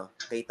nung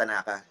kay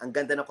Tanaka. Ang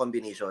ganda ng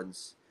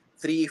combinations.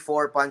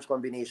 3-4 punch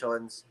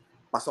combinations.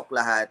 Pasok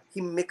lahat.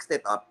 He mixed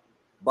it up.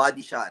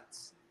 Body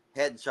shots,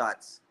 head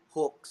shots,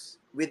 hooks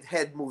with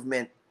head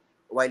movement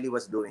while he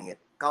was doing it.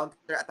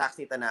 Counter attacks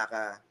ni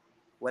Tanaka,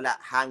 wala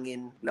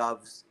hangin,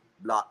 gloves,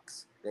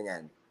 blocks,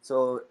 ganyan.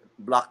 So,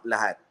 blocked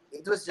lahat.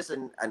 It was just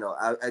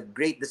a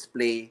great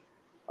display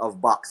of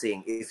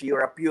boxing. If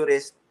you're a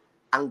purist,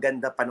 ang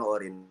ganda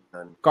panoorin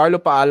nun. Carlo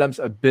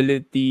Paalam's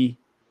ability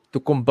to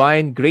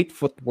combine great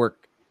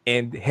footwork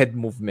and head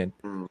movement.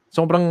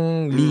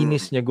 Sobrang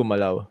linis niya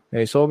gumalaw.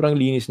 Sobrang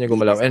linis niya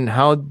gumalaw. And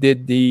how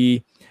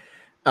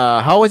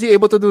was he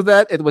able to do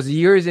that? It was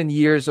years and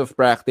years of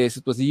practice.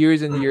 It was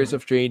years and years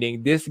of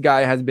training. This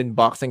guy has been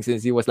boxing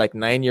since he was like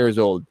 9 years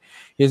old.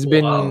 He's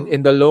been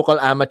in the local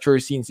amateur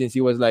scene since he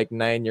was like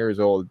 9 years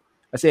old.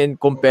 As in,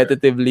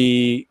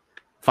 competitively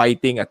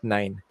fighting at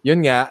 9. Yun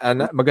nga,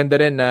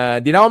 maganda rin na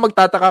di na ako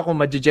magtataka kung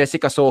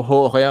Jessica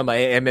Soho o kaya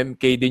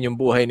MMK din yung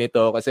buhay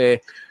nito kasi,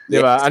 di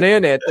ba? Ano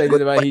yun eh?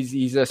 Di ba?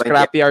 He's a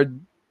scrapyard.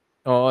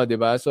 Oo, di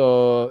ba?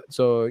 So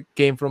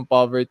came from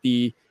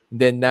poverty.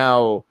 Then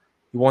now,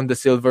 he won the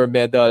silver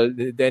medal.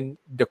 Then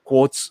the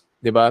quotes,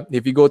 di ba?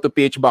 If you go to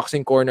PH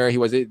Boxing Corner,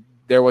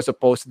 there was a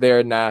post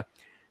there na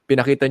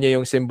pinakita niya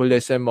yung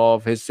symbolism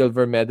of his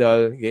silver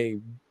medal.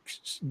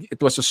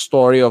 It was a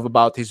story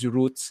about his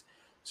roots.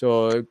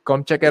 So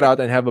come check it out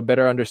and have a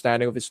better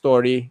understanding of his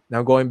story.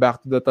 Now going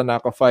back to the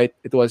Tanaka fight,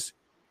 it was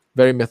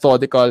very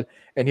methodical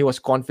and he was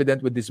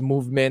confident with his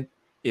movement.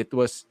 It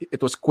was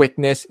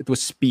quickness, it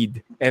was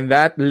speed. And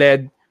that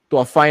led to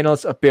a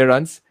finals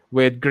appearance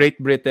with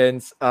Great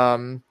Britain's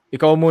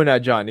ikaw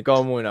muna, John.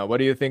 Ikaw muna. What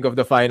do you think of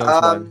the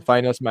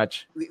finals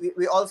match?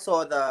 We all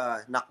saw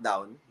the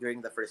knockdown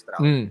during the first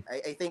round.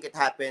 I think it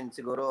happened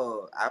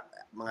siguro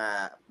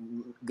mga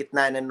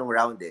gitna na nung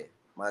round eh.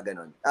 Mga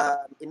ganun.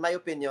 In my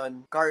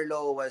opinion,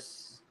 Carlo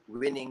was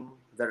winning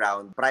the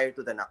round prior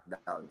to the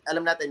knockdown.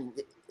 Alam natin,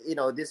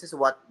 this is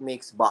what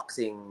makes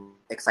boxing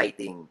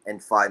exciting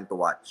and fun to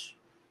watch.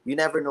 You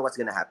never know what's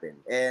gonna happen.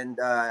 And,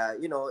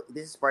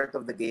 this is part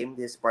of the game.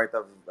 This is part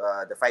of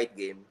the fight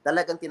game.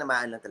 Talagang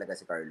tinamaan lang talaga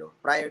si Carlo.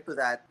 Prior to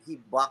that, he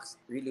boxed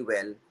really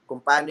well. Kung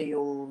paano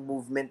yung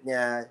movement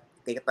niya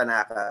kay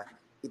Tanaka,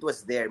 it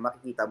was there.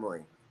 Makikita mo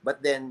eh.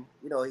 But then,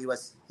 he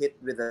was hit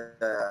with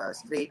a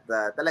straight.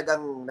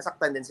 Talagang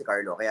nasaktan din si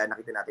Carlo. Kaya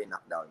nakita natin yung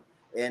knockdown.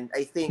 And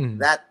I think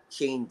that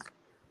changed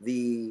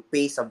the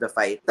pace of the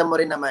fight. Tama mo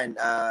rin naman,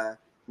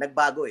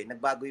 nagbago eh.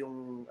 Nagbago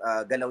yung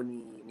galaw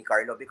ni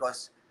Carlo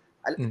because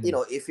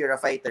if you're a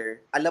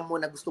fighter, alam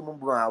mo na gusto mong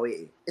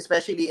bumawi eh.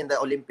 Especially in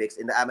the Olympics,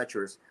 in the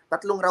amateurs,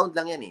 3 round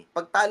lang yan eh.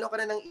 Pag talo ka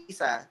na ng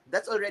isa,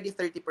 that's already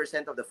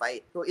 30% of the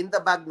fight. So in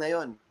the bag na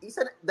yon,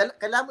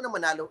 kailangan mo na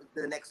manalo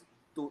the next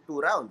two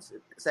rounds,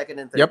 second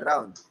and third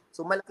round.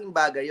 So malaking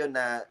bagay yon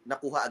na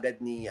nakuha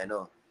agad ni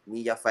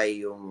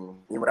Yafai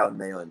yung round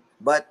na yon.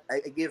 But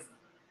I give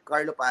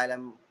Carlo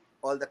Paalam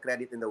all the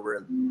credit in the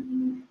world.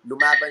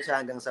 Lumaban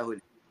siya hanggang sa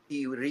huli.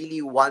 He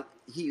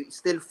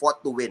still fought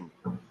to win.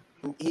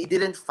 He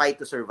didn't fight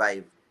to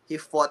survive.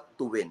 He fought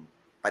to win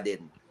pa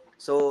din.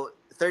 So,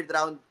 third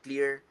round,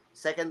 clear.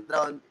 Second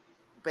round,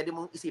 pwede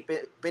mong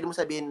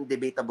sabihin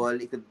debatable.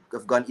 It could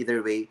have gone either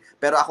way.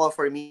 Pero ako,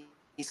 for me,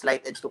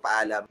 slight edge to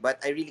Paalam. But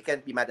I really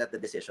can't be mad at the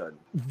decision.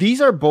 These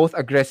are both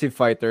aggressive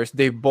fighters.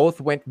 They both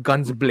went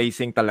guns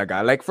blazing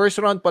talaga. Like, first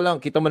round pa lang,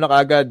 kita mo na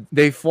kagad,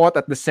 they fought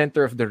at the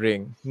center of the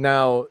ring.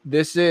 Now,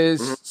 this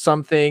is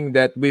something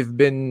that we've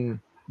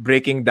been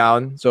breaking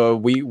down. So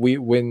we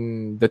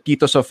when the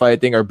Titos of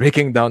fighting are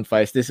breaking down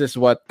fights, this is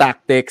what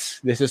tactics,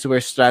 this is where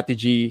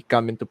strategy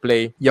come into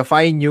play.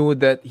 Yafai knew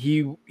that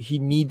he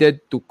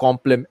needed to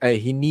complement,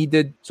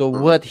 so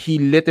what he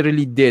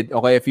literally did,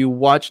 okay, if you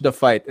watch the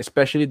fight,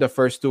 especially the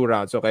first 2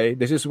 rounds, okay,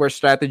 this is where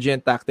strategy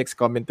and tactics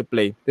come into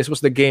play. This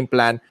was the game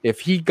plan.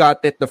 If he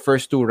got it the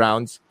first 2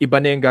 rounds, iba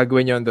na yung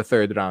gagawin niya in the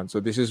third round. So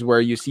this is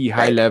where you see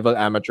high level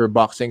amateur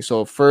boxing.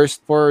 So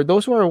first, for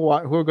those who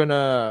are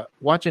gonna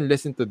watch and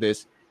listen to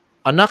this,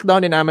 a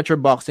knockdown in amateur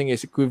boxing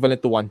is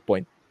equivalent to 1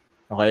 point.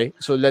 Okay?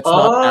 So let's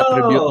not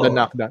attribute the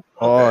knockdown.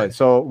 Okay.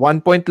 So 1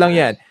 point lang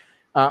yan.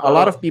 A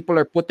lot of people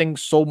are putting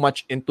so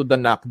much into the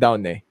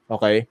knockdown eh.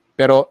 Okay?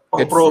 Pero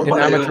it's in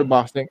amateur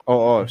boxing.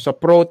 So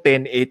pro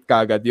 10-8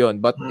 kagad yun.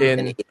 But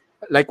in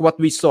like what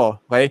we saw,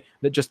 okay?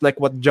 Just like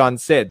what John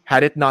said,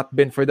 had it not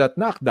been for that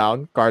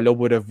knockdown, Carlo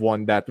would have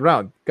won that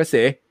round.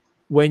 Kasi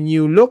when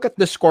you look at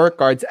the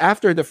scorecards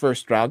after the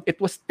first round, it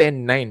was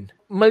 10-9.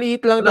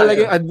 Maliit lang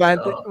talaga yung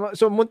advantage.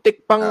 So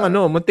muntik pang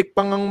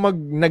ang mag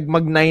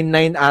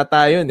 9-9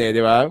 ata yun eh,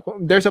 di ba?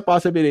 There's a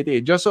possibility.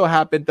 It just so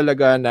happened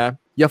talaga na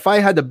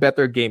Yafai had a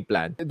better game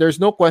plan. There's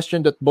no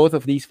question that both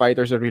of these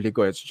fighters are really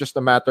good. It's just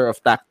a matter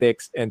of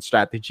tactics and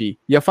strategy.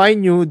 Yafai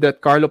knew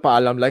that Carlo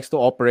Paalam likes to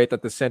operate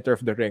at the center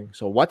of the ring.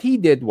 So what he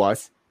did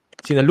was,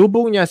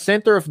 sinalubong niya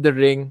center of the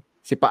ring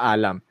si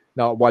Paalam.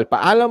 Now, while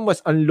Paalam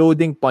was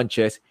unloading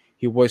punches,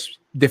 he was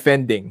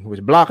defending. He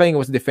was blocking, he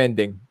was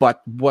defending.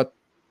 But what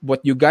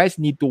you guys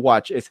need to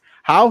watch is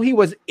how he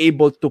was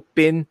able to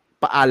pin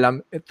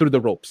Paalam through the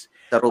ropes.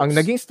 Ang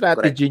naging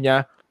strategy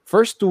niya,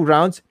 first 2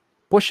 rounds,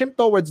 push him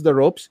towards the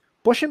ropes,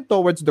 push him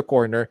towards the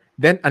corner,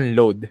 then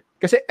unload.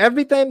 Kasi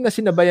every time na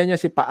sinabayan niya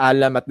si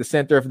Paalam at the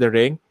center of the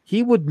ring,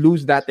 he would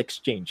lose that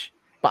exchange.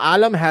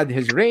 Paalam had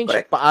his range,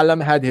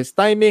 Paalam had his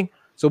timing.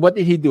 So what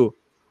did he do?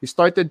 he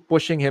started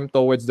pushing him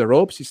towards the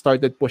ropes. He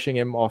started pushing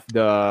him off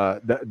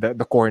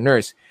the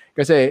corners.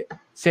 Kasi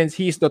since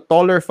he's the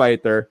taller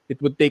fighter,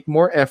 it would take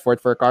more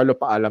effort for Carlo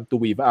Paalam to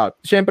weave out.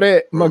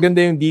 Siyempre,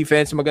 maganda yung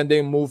defense, maganda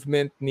yung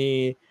movement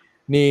ni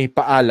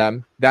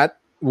Paalam.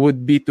 That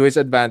would be to his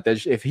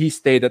advantage if he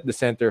stayed at the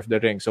center of the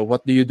ring. So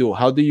what do you do?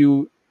 How do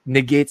you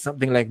negate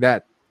something like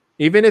that?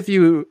 Even if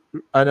you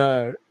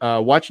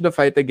watch the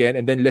fight again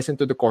and then listen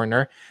to the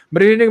corner,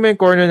 maririnig mo yung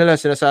corner nila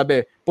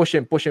sinasabi, push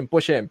him, push him,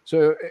 push him.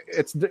 So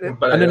it's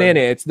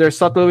it's their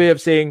subtle way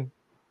of saying,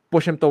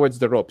 push him towards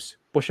the ropes,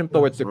 push him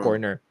towards the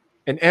corner.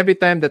 And every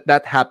time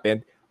that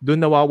happened,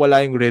 dun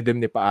nawawala yung rhythm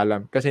ni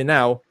Paalam. Kasi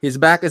now, his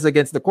back is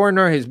against the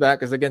corner, his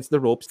back is against the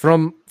ropes.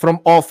 From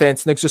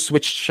offense,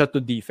 nagsuswitch siya to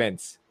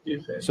defense.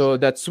 So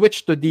that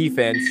switch to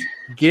defense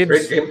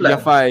gives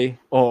Yafai,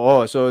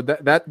 so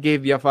that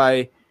gave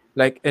Yafai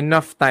like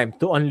enough time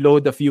to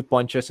unload a few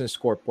punches and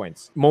score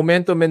points.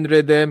 Momentum and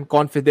rhythm,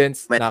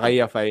 confidence, naka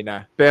Yafai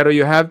na. Pero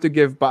you have to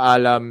give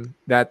Paalam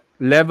that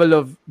level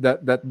of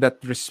that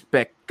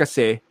respect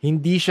kasi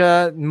hindi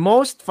siya,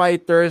 most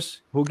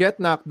fighters who get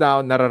knocked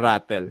down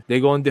nararattle.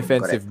 They go on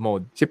defensive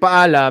mode. Si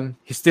Paalam,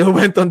 he still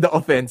went on the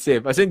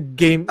offensive. As in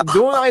game,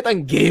 doon nakita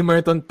ang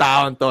gamer tong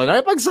taon to.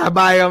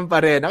 Nakipagsabayan pa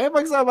rin,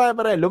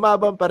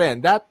 lumaban pa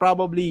rin. That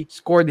probably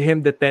scored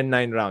him the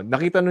 10-9 round.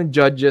 Nakita nung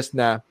judges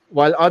na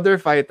while other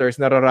fighters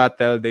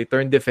nararattle, they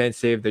turn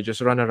defensive, they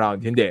just run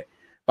around. Hindi.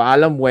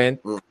 Paalam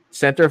went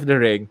center of the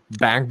ring,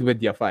 banged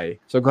with Yafai.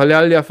 So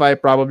Galal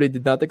Yafai probably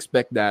did not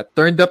expect that.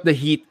 Turned up the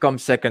heat come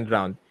second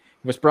round.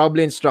 He was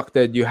probably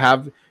instructed,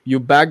 you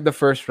bag the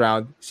first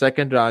round,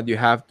 second round, you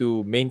have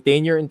to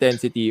maintain your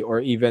intensity or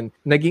even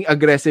naging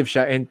aggressive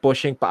siya in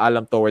pushing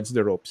Paalam towards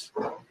the ropes.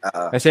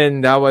 As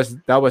in, that was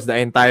the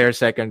entire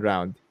second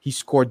round. He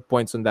scored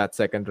points on that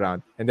second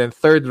round. And then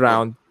third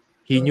round,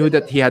 he knew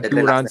that he had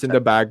 2 rounds in the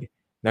bag.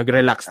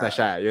 Nag-relax na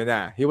siya. Yun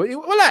na.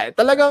 Wala.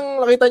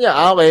 Talagang nakita niya,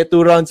 okay,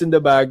 2 rounds in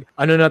the bag.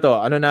 Ano na to?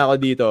 Ano na ako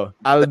dito?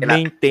 I'll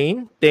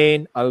maintain,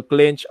 I'll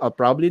clinch, I'll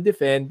probably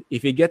defend.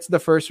 If he gets the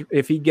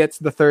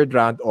third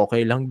round,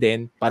 okay lang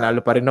din. Panalo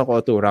pa rin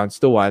ako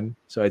 2-1.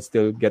 So I'd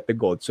still get the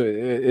gold. So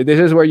this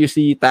is where you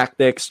see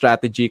tactics,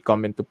 strategy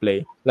come into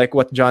play. Like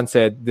what John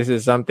said, this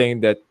is something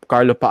that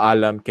Carlo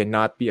Paalam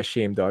cannot be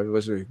ashamed of. It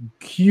was a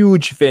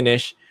huge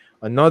finish.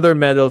 Another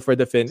medal for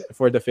the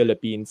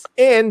Philippines,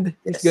 and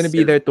it's gonna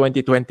be there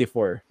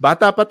 2024.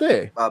 Bata pa to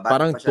eh.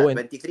 Parang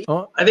 23.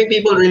 I think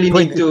people really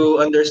need to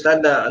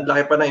understand na ang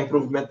laki pa na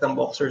improvement ng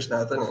boxers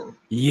natin.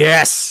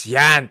 Yes,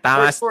 yan.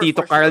 Tama si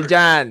Tito Carl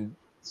dyan.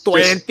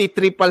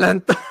 23 pa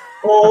lang to.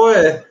 Oo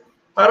eh.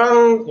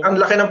 Parang ang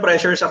laki ng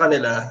pressure sa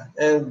kanila,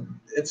 and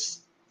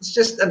it's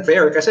just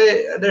unfair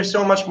kasi there's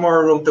so much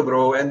more room to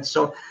grow, and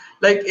so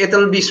like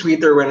it'll be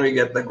sweeter when we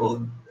get the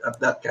gold at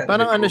that kind.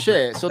 Parang ano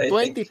siya eh. So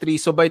 23,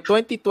 so by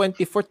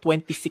 2024,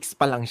 26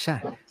 pa lang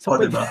siya. So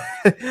diba?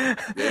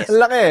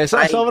 Laki eh.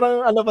 So sobrang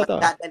ano pa to?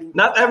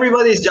 Not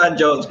everybody's John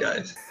Jones,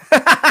 guys.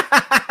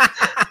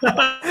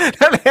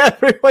 Not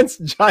everyone's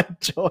John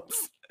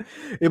Jones.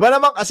 Iba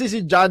naman kasi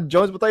si John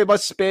Jones, but iba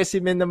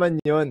specimen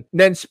naman yun.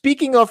 Then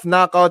speaking of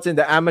knockouts in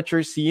the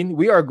amateur scene,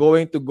 we are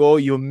going to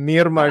go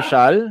Yumir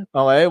Marshal,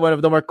 okay, one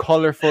of the more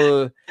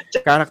colorful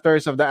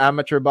characters of the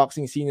amateur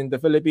boxing scene in the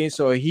Philippines.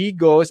 So he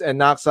goes and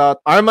knocks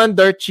out Arman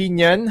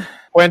Darchinyan.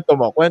 Kwento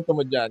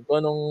mo dyan.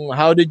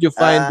 How did you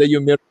find the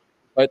Yumir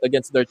fight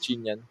against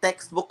Darchinyan?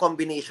 Textbook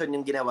combination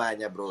yung ginawa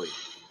niya, bro.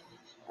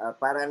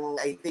 Parang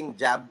I think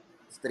jab,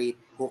 straight,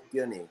 hook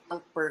yun eh.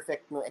 Ang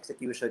perfect no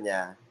execution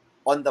niya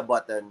on the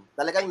button.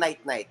 Talagang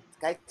night-night.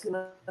 Kahit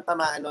sino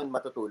tamaan nun,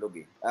 matutulog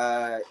eh.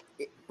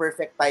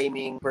 Perfect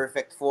timing,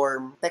 perfect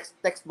form.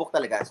 Textbook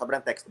talaga. Sobrang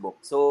textbook.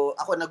 So,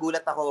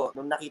 nagulat ako.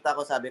 Nung nakita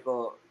ko, sabi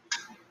ko,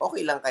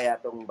 okay lang kaya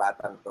tong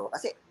batang to.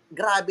 Kasi,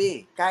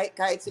 grabe.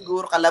 Kahit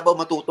siguro kalabaw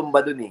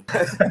matutumba dun eh.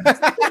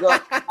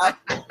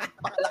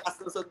 Pakalakas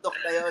ng suntok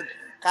na yun.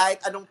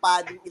 Kahit anong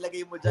padding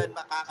ilagay mo dyan,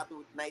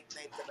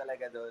 night-night ka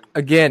talaga doon.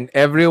 Again,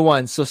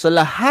 everyone, so sa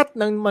lahat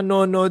ng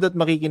manonood at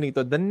makikinig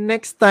to, the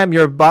next time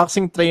your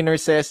boxing trainer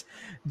says,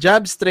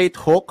 jab, straight,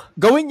 hook,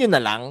 gawin nyo na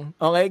lang.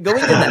 Okay?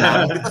 Gawin nyo na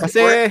lang.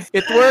 Kasi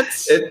it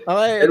works.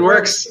 It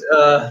works.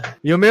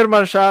 Yumir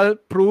Marshal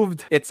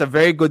proved it's a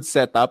very good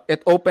setup.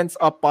 It opens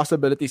up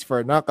possibilities for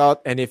a knockout,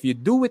 and if you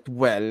do it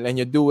well, and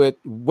you do it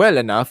well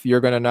enough,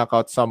 you're gonna knock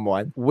out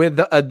someone. With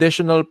the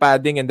additional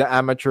padding in the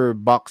amateur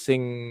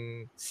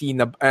boxing scene,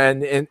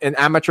 and in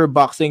amateur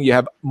boxing, you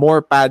have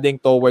more padding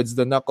towards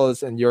the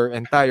knuckles and your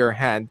entire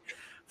hand.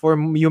 For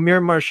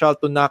Yumir Marshal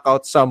to knock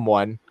out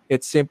someone,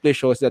 it simply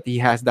shows that he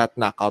has that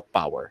knockout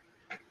power.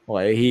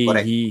 Okay,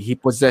 he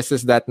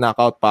possesses that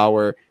knockout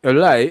power.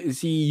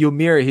 See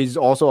Yumir, he's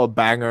also a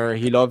banger.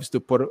 He loves to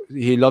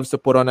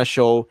put on a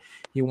show.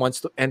 He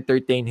wants to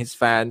entertain his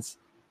fans.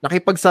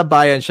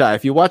 Nakipagsabayan siya.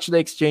 If you watch the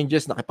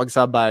exchanges,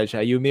 nakipagsabayan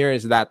siya. Yumir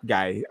is that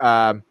guy.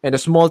 And a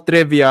small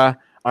trivia,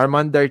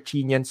 Armand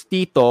Darchinyan's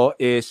tito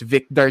is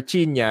Vic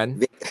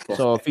Darchinyan.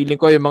 So, feeling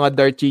ko yung mga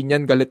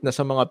Darchinyan galit na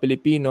sa mga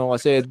Pilipino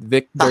kasi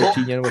Vic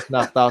Darchinyan was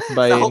knocked out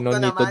by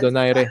Nonito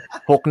Donaire.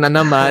 Hook na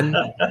naman.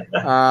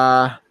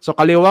 So,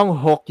 kaliwang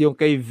hook yung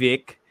kay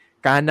Vic.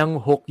 Kanang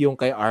hook yung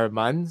kay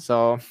Arman.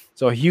 So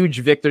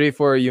huge victory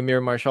for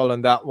Yumir Marshall on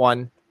that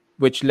one,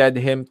 which led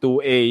him to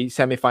a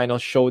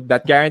semifinal show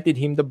that guaranteed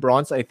him the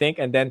bronze, I think,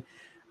 and then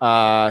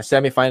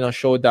semifinal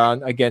showdown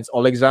against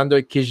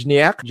Alexander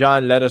Kizhniak.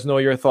 John, let us know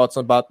your thoughts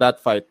about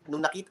that fight.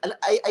 Nung nakita,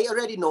 I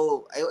already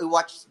know, I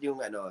watched yung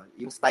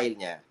style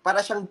niya. Para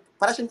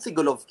siyang si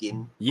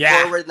Golovkin.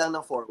 Yeah. Forward lang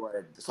ng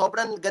forward.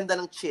 Sobrang ganda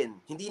ng chin.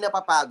 Hindi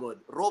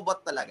napapagod.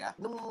 Robot talaga.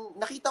 Nung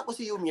nakita ko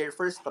si Yumir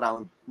first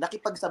round,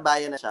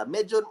 nakipagsabayan na siya.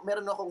 Medyo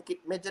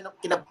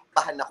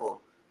kinabahan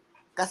ako.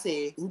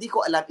 Kasi hindi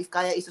ko alam if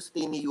kaya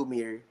i-sustain ni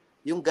Yumir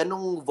yung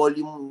ganong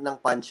volume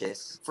ng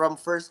punches from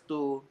first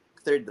to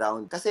third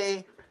round.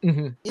 Kasi,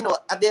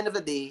 at the end of the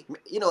day,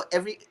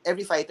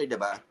 every fighter,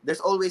 diba? There's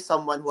always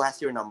someone who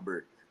has your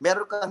number.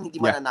 Meron kang hindi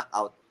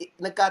man-knock-out.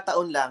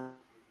 Nagkataon lang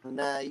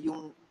na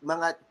yung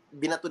mga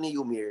binato ni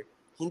Yumir,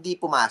 hindi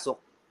pumasok.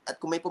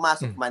 At kung may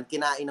pumasok man,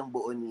 kinain ng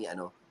buo ni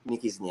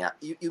Kizhniak.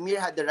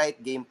 Yumir had the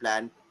right game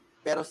plan,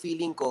 pero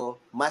feeling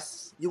ko,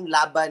 mas yung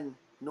laban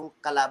nung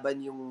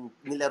kalaban yung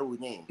nilaro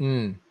niya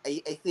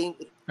I think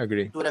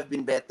it would have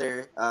been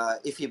better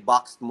if he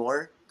boxed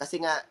more. Kasi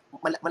nga,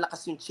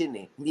 malakas yung chin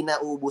Hindi na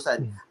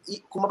uubusan.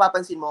 Kung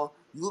mapapansin mo,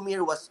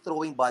 Yumir was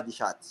throwing body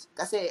shots.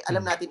 Kasi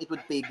alam natin it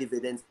would pay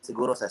dividends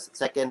siguro sa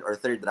second or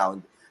third round.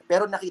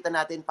 Pero nakita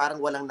natin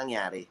parang walang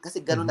nangyari. Kasi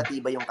ganun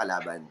natibay yung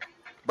kalaban.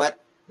 But,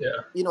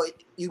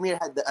 Yumir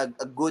had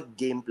a good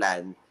game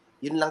plan.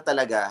 Yun lang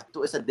talaga.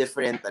 It was a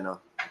different,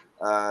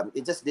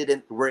 it just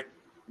didn't work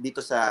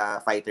dito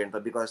sa fighter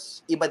nito because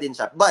iba din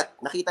siya. But,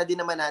 nakita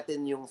din naman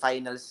natin yung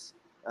finals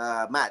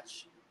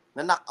match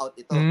na knockout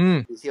ito,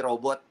 si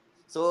Robot.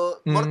 So,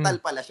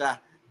 mortal pala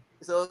siya.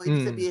 So,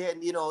 ibig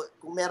sabihin,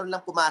 kung meron lang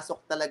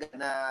pumasok talaga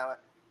na,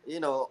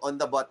 on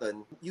the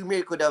button,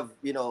 Yumir could have,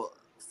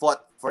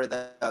 fought for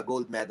the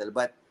gold medal.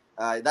 But,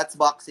 that's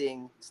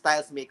boxing.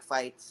 Styles make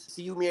fights.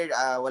 Si Yumir,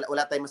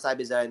 wala tayong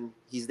masabi dyan.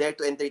 He's there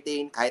to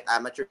entertain, kahit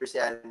amateurs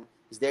yan.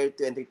 He's there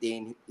to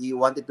entertain. He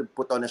wanted to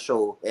put on a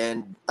show.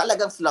 And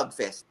talagang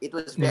slugfest. It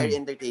was very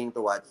entertaining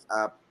to watch.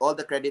 All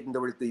the credit in the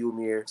world to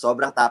Yumir.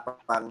 Sobrang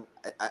tapang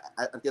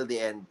until the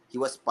end.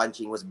 He was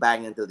punching, was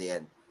banging until the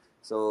end.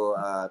 So,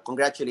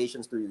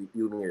 congratulations to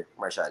Yumir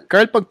Marshall.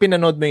 Carl, pag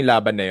pinanood mo yung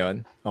laban na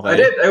yun, okay? I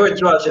did. I would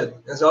watch it.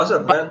 It's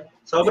awesome, man.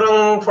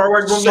 Sobrang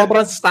forward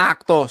movement.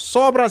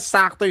 Sobrang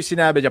sakto yung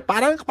sinabi niya.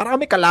 Parang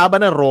may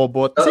kalaban ng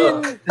robot.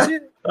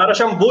 Para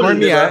siyang bull,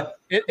 di ba?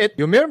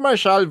 Yumir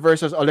Marshall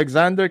versus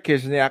Alexander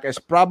Kizhniak is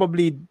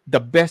probably the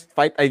best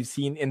fight I've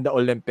seen in the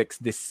Olympics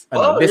this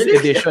really?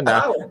 edition.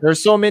 Wow.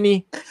 There's so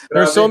many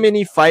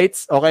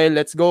fights. Okay,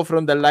 let's go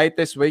from the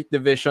lightest weight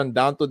division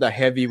down to the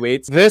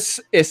heavyweights.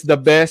 This is the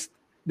best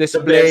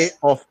display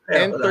of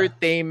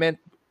entertainment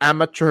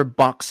amateur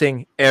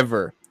boxing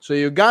ever. So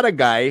you got a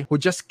guy who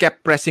just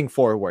kept pressing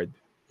forward.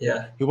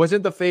 Yeah. He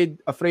wasn't afraid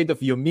of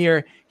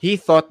Yumir. He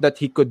thought that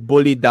he could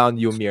bully down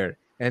Yumir.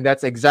 And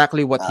that's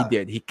exactly what he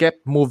did. He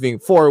kept moving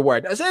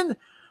forward. As in,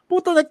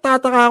 puta,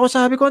 nagtataka ako.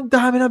 Sabi ko, ang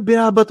dami na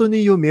binabato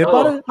ni Yumir.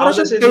 Parang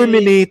siyang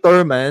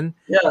Terminator, man.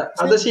 Yeah.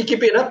 How does he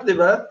keep it up, di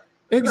ba?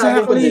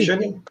 Exactly.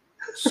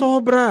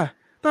 Sobra.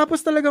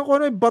 Tapos talagang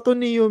kung ano yung bato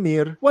ni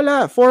Yumir,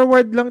 wala.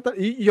 Forward lang.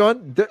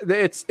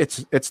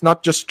 It's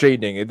not just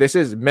training. This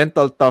is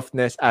mental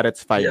toughness at its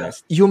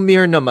finest. Yeah.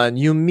 Yumir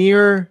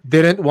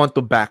didn't want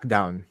to back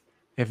down.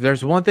 If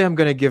there's one thing I'm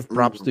gonna give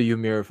props to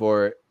Yumir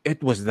for,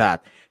 it was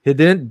that. He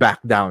didn't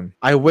back down.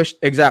 I'm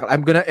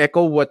gonna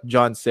echo what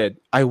John said.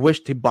 I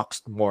wished he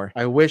boxed more.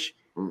 I wish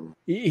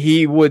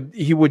he would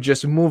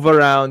just move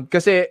around.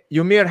 Kasi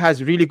Yumir has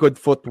really good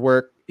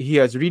footwork. He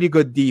has really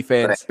good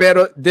defense.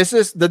 Pero this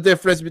is the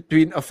difference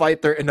between a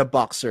fighter and a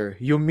boxer.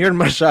 Yumir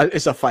Marshall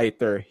is a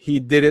fighter. He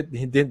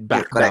didn't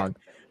back down.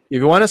 If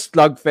you want a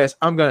slugfest,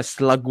 I'm gonna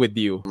slug with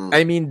you.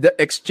 I mean, the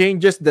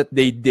exchanges that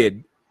they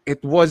did,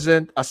 it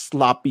wasn't a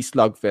sloppy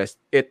slugfest.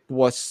 It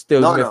was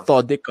still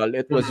methodical.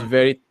 It was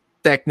very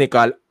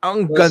technical.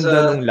 Ang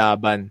ganda ng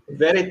laban.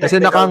 Very technical.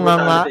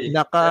 Kasi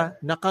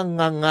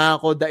nakanganga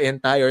ako the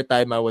entire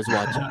time I was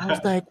watching. I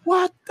was like,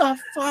 what the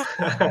fuck?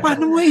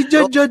 Paano mo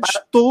i-judge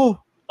to?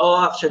 Oh,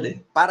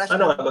 actually. Para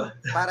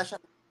siya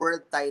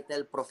world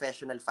title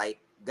professional fight.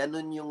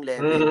 Ganun yung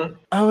level.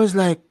 I was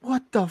like,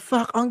 what the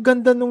fuck? Ang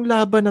ganda nung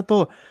laban na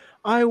to.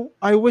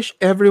 I wish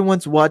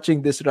everyone's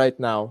watching this right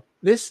now.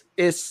 This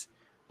is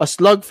a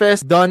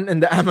slugfest done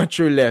in the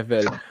amateur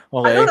level.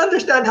 Okay? I don't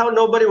understand how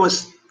nobody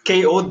was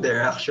KO'd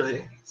there,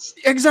 actually.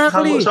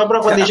 Exactly.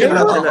 Sobrang condition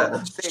lang sila.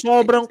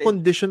 Sobrang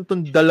condition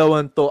tong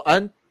dalawan to.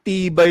 Ang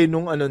tibay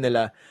nung ano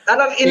nila.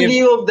 Parang in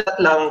lieu of that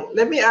lang,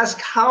 let me ask,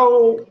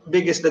 how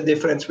big is the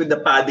difference with the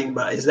padding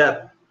ba? Is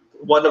that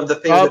one of the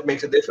things that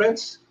makes a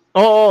difference?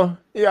 Oo.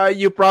 Yeah,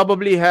 you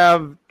probably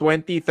have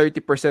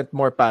 20-30%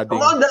 more padding.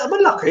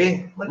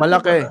 Malaki.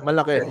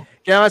 Malaki.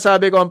 Kaya nga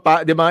sabi ko,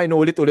 di ba,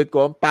 inuulit-ulit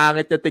ko, ang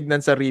pangit niya tignan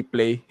sa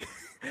replay.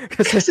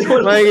 Kasi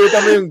makikita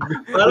mo yung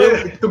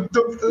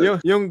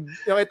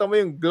kita mo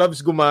yung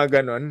gloves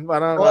gumaganon.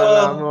 Parang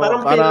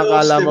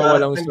akala mo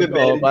walang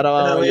sundo.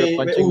 Parang you're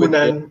punching with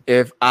it.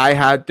 If I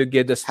had to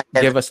give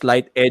a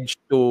slight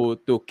edge to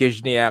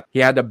Kizhniak,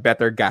 he had a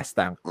better gas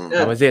tank.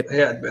 That was it.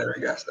 He had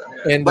better gas tank.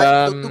 Yeah. And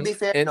but to be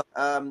fair,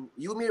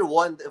 Ymir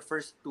won the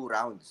first 2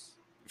 rounds.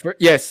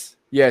 Yes.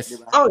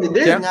 Diba? Oh, he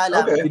did?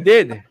 Okay. He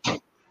did.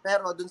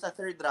 Pero dun sa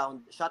 3rd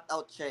round,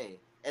 shutout siya eh.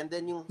 And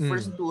then yung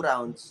first 2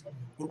 rounds,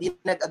 hindi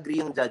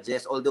nag-agree yung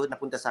judges, although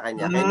napunta sa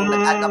kanya. Kaya nung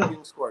nag-add up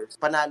yung scores,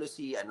 panalo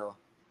si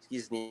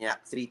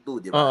Kizhniak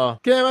 3-2, di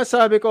ba? Kaya nga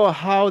sabi ko,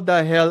 how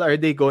the hell are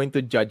they going to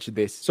judge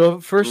this?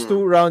 So first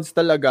 2 rounds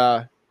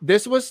talaga,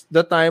 this was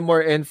the time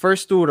where in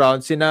first 2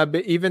 rounds,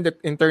 sinabi, even the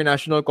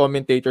international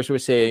commentators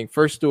were saying,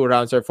 first 2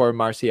 rounds are for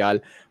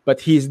Martial, but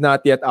he's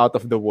not yet out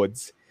of the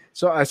woods.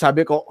 So,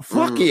 sabi ko,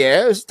 fuck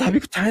yes. Sabi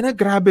ko, China,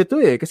 grabe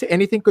to eh. Kasi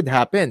anything could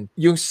happen.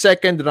 Yung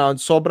second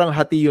round, sobrang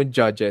hati yung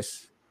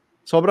judges.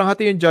 Sobrang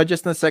hati yung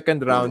judges ng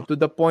second round to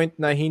the point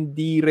na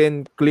hindi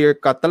rin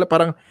clear-cut.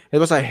 Parang, it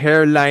was a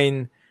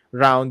hairline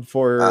round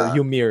for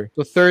Ymir.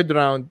 So, third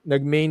round,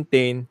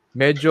 nag-maintain.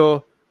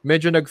 Medyo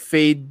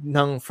nag-fade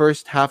ng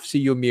first half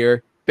si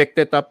Ymir.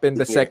 Picked it up in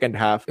the second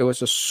half. It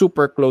was a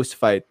super close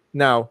fight.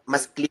 Now,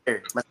 mas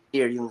clear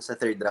yung sa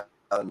third round.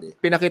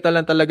 Pinakita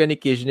lang talaga ni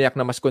Kizhniak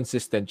na mas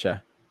consistent siya.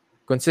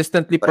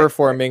 Consistently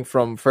performing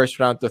from first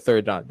round to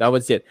third round. That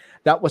was it.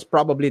 That was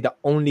probably the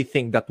only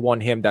thing that won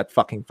him that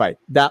fucking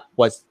fight. That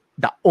was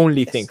the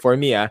only thing for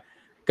me.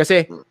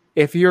 Kasi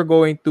if you're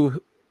going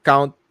to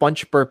count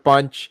punch per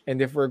punch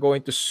and if we're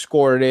going to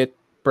score it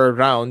per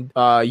round,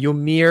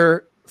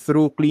 Ymir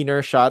threw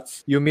cleaner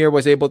shots. Ymir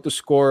was able to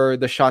score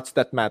the shots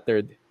that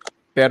mattered.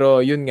 Pero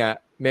yun nga,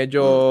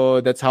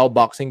 medyo that's how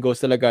boxing goes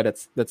talaga.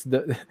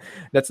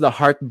 That's the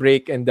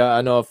heartbreak and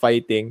the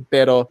fighting.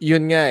 Pero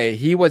yun nga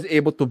he was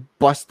able to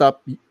bust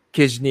up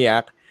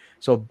Kizhniak.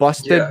 So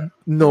busted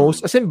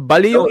nose. As in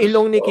bali yung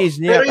ilong ni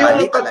Kizhniak. Pero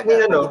yung cut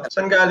niya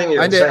saan galing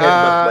yun? Sa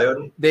headbutt ba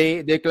yun?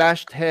 They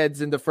clashed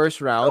heads in the first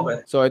round.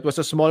 Okay. So it was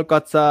a small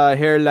cut sa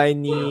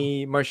hairline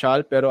ni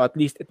Martial, pero at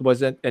least it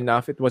wasn't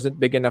enough. It wasn't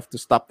big enough to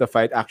stop the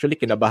fight. Actually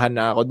kinabahan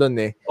na ako doon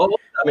eh.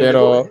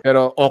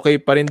 Pero okay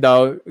pa rin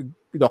daw.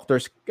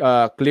 Doctors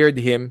cleared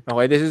him.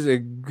 Okay, this is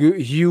a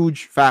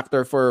huge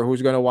factor for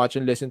who's gonna watch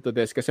and listen to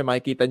this kasi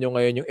makikita nyo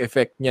ngayon yung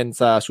effect niyan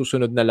sa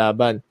susunod na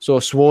laban. So,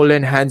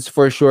 swollen hands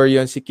for sure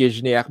yun si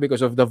Kizhniak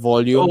because of the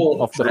volume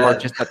of the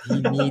punches that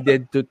he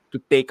needed to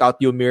take out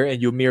Ymir and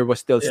Ymir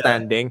was still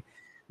standing.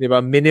 Diba?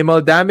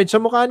 Minimal damage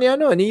sa mukha ni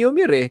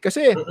Ymir eh.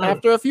 Kasi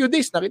after a few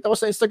days, nakita ko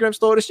sa Instagram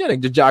stories niya,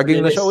 nagja-jogging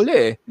na siya uli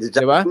eh.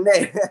 Diba?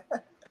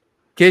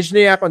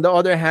 Kizhniak, on the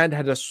other hand,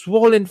 had a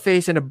swollen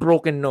face and a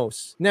broken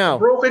nose. Now,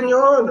 broken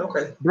yun,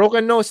 okay.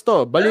 Broken nose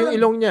to. Bali yung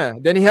ilong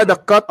niya. Then he had a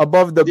cut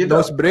above the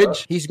nose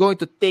bridge. He's going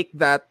to take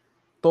that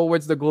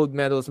towards the gold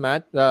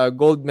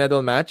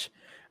medal match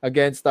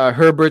against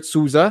Herbert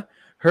Souza.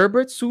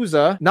 Herbert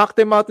Souza knocked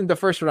him out in the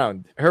first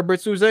round.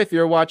 Herbert Souza, if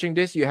you're watching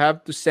this, you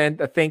have to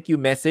send a thank you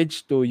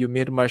message to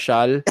Ymir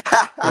Martial.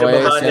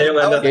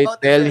 Okay,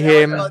 tell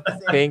him,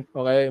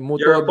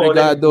 mutuo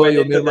obrigado,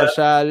 Ymir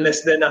Martial.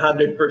 Less than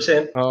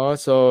 100%.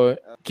 So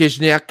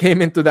Kizhniak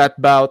came into that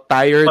bout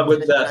tired,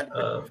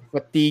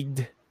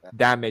 fatigued,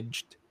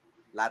 damaged.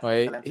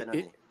 Okay.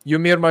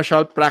 Ymir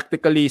Martial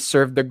practically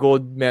served the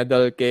gold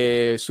medal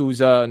kay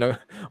Souza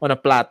on a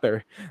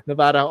platter. Na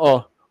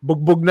parang,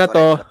 bugbog na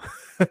to.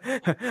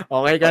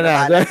 Okay ka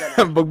na.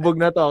 Bugbog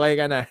na to. Okay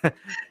ka na.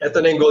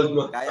 Ito na yung gold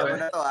mo. Kaya mo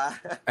na to,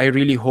 I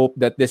really hope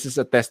that this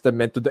is a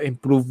testament to the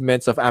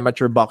improvements of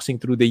amateur boxing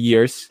through the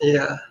years.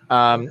 Yeah.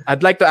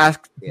 I'd like to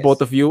ask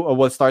both of you,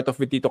 we'll start off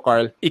with Tito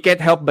Carl. You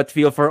can't help but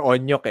feel for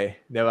Onyok eh.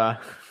 Di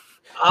ba?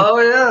 Oh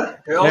yeah.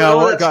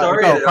 That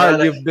story.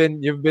 Carl,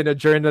 you've been a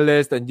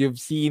journalist and you've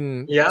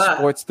seen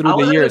sports through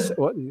the years.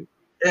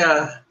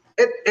 Yeah.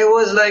 It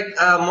was like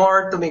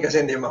more to me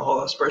kasi hindi mo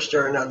ako sports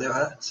journal, di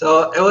ba?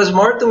 So it was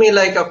more to me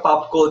like a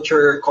pop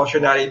culture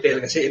cautionary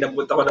tale kasi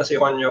inabot ako na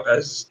si Onyok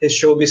as his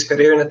showbiz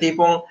career na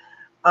tipong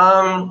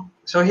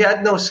so he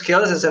had no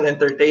skills as an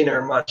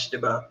entertainer much,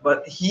 di ba?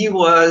 But he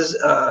was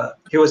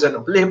an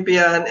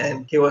Olympian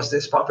and he was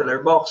this popular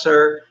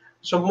boxer.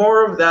 So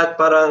more of that,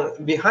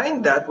 parang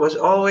behind that was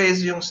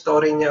always yung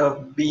story niya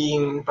of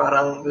being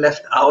parang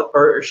left out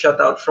or shut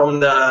out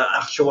from the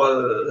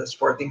actual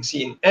sporting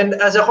scene. And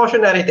as a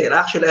cautionary tale,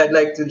 actually, I'd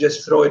like to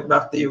just throw it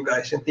back to you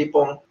guys. Yung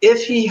tipong,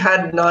 if he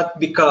had not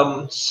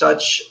become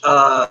such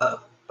a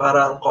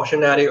parang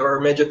cautionary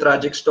or medyo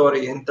tragic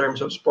story in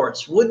terms of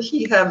sports, would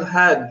he have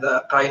had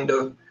the kind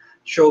of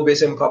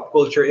showbiz and pop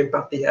culture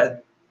impact he had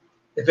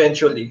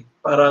eventually?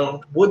 Parang,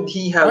 would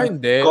he have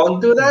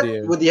gone to that?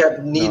 Would he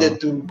have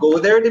needed to go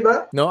there, di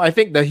ba? No, I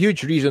think the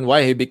huge reason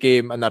why he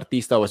became an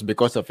artista was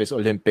because of his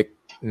Olympic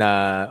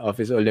because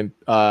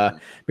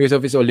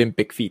of his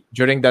Olympic feat.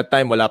 During that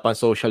time, wala pang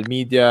social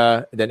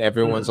media, then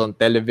everyone's on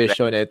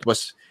television. It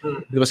was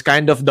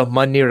kind of the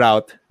money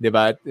route,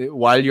 diba?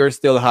 While you're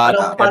still hot,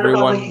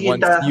 everyone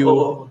wants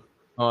you.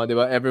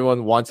 Diba?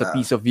 Everyone wants a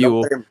piece of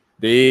you.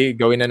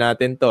 Gawin na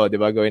natin to,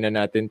 diba? Gawin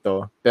na natin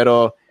to.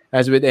 Pero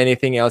as with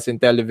anything else in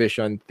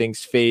television,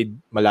 things fade,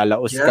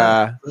 malalaos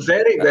ka.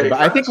 Very, very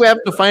fast. I think we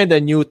have to find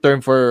a new term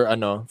for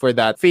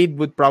that. Fade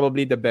would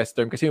probably the best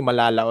term kasi yung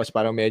malalaos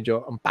parang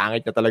medyo ang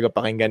pangit na talaga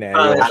pakinggan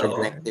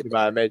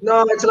diba?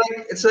 No,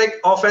 it's like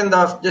often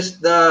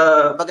just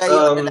the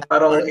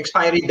parang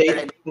expiry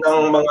date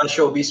ng mga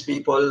showbiz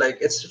people.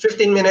 Like it's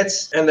 15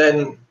 minutes and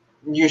then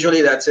usually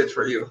that's it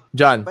for you.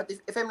 John. But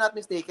if I'm not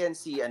mistaken,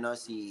 si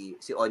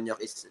Onyok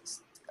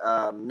is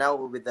now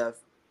with the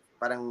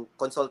parang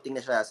consulting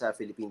na siya sa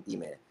Philippine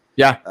team eh.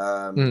 Yeah.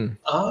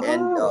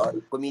 And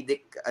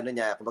comedic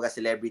kumbaga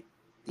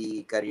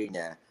celebrity career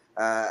niya.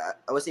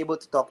 I was able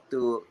to talk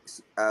to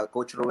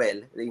Coach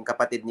Roel, yung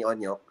kapatid ni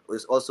Onyok,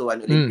 who's also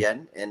an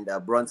Olympian and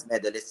bronze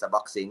medalist sa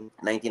boxing,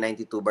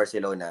 1992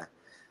 Barcelona.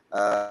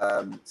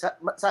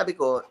 Sabi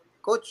ko,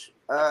 Coach,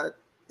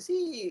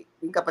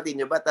 yung kapatid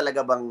niyo ba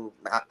talaga bang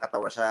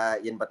nakakatawa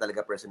siya? Yan ba talaga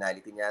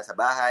personality niya sa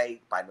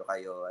bahay? Paano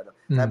kayo?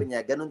 Sabi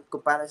niya, ganun,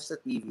 kumpara siya sa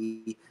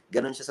TV,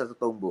 ganun siya sa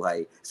totoong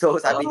buhay. So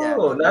sabi niya,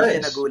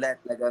 nice. Siya nagulat,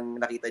 talagang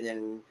nakita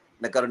niyang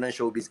nagkaroon ng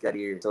showbiz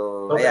career.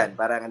 So, ayan,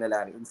 parang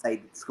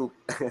inside scoop.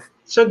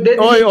 So did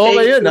he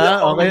take to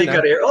the comedy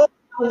career?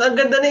 Ang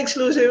ganda na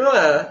exclusive mo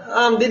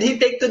did he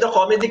take to the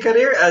comedy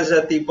career as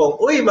a tipong,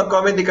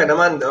 mag-comedy ka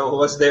naman?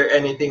 Was there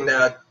anything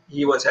that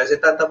he was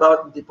hesitant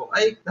about? Tipong,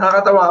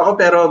 nakakatawa ako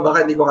pero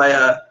baka hindi ko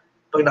kaya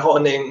pag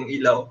naka-on na yung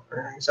ilaw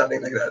or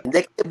something like that.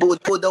 Hindi, buod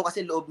daw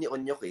kasi loob ni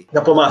Onyok eh.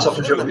 Na pumasok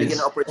sa showbiz.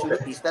 Nabigyan ng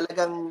opportunities.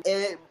 Talagang,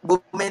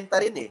 bumenta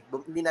rin eh.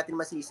 Hindi natin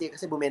masisi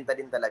kasi bumenta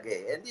din talaga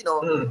eh. And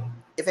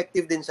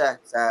effective din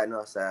siya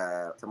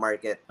sa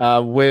market.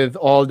 With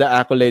all the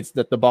accolades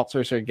that the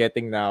boxers are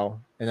getting now,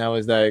 and I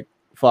was like,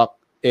 fuck,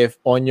 if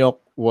Onyok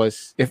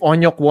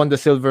won the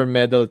silver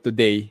medal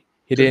today,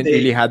 he didn't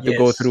really have to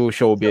go through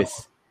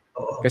showbiz.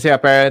 Kasi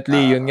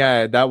apparently yun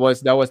nga, that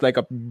was like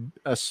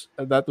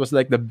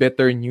the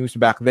bitter news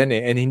back then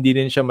eh, and hindi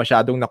din siya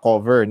masyadong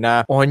na-cover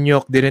na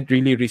Onyok didn't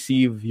really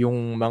receive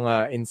yung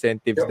mga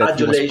incentives that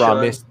he was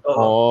promised.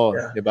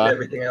 Diba?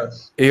 Everything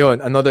else.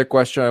 Ayun, another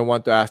question I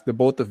want to ask the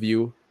both of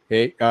you.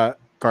 Okay,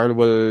 Carl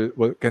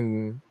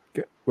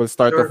we'll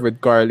start off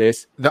with Carl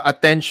is the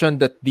attention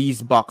that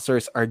these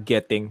boxers are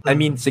getting. I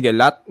mean,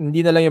 hindi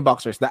na lang yung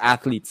boxers, the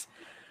athletes.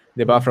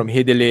 Diba? From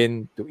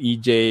Hidilyn to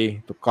EJ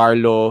to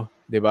Carlo,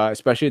 diba?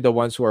 Especially the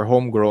ones who are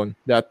homegrown.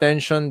 The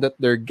attention that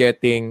they're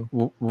getting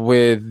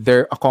with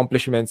their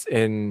accomplishments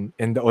in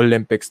the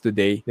Olympics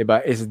today,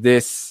 diba? Is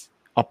this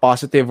a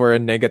positive or a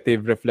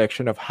negative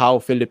reflection of how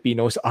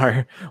Filipinos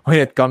are when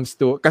it comes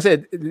to,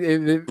 kasi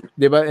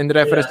diba, in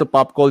reference to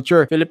pop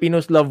culture,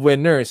 Filipinos love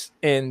winners,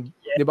 and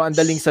diba ang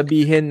daling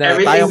sabihin na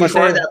tayo kasi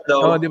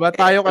diba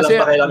tayo kasi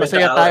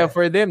masaya tayo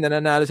for them,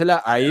 nananalo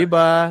sila, ay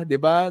ba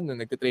diba nung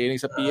nagte-training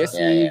sa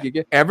PSE,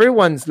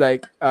 everyone's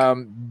like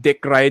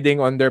dick riding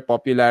on their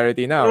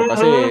popularity now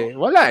kasi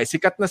wala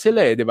sikat na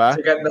sila diba,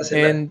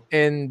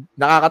 and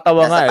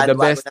nakakatawa nga the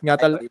best nga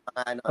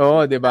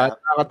diba,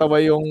 nakakatawa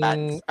yung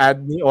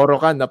ad ni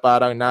Orocan na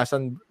parang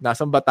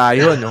nasan ba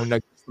tayo nung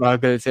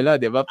nag-struggle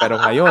sila, diba? Pero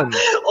ngayon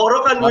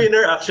Orocan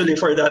winner actually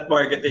for that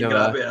marketing,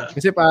 diba? Grabe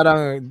Kasi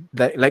parang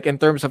like in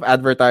terms of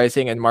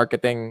advertising and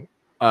marketing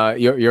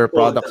your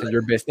products and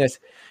your business,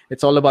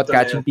 it's all about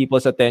catching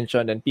people's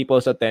attention, and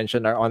people's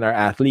attention are on our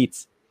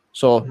athletes.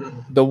 So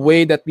the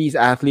way that these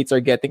athletes are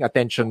getting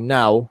attention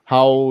now,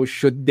 how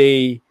should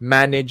they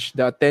manage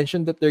the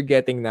attention that they're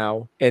getting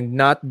now and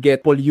not get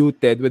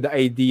polluted with the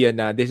idea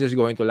na this is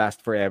going to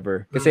last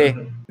forever? Kasi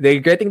they're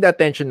getting the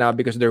attention now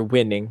because they're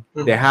winning.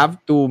 They have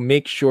to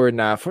make sure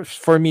na,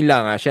 for me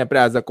lang, syempre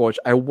as a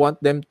coach, I want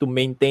them to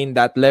maintain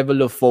that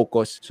level of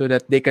focus so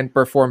that they can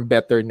perform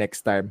better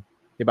next time.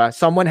 Diba?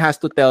 Someone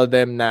has to tell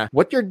them na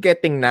what you're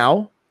getting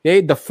now,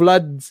 the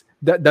floods,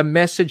 the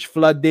message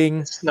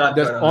flooding,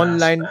 the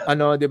online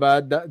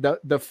diba,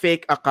 the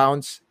fake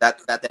accounts, that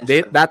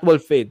will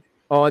fade.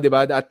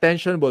 Diba, the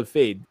attention will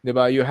fade.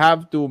 Diba, you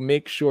have to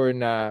make sure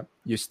na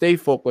you stay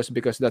focused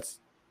because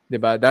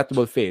that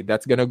will fade.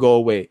 That's gonna go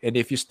away. And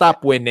if you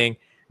stop winning,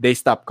 they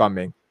stop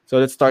coming. So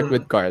let's start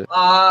with Carl.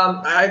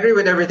 I agree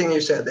with everything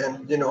you said,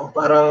 and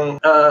parang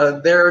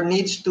there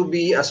needs to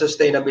be a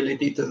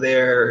sustainability to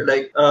their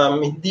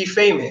hindi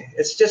fame eh.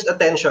 It's just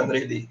attention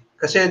really.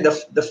 Kasi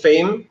the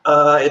fame,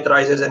 it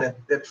rises and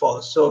it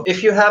falls. So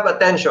if you have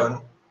attention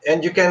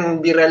and you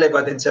can be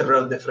relevant in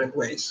several different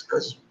ways,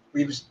 because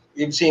we've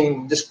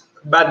seen, just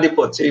badly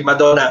put, si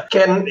Madonna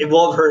can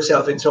evolve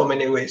herself in so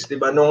many ways,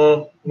 diba?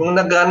 Nung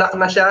nag-anak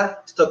na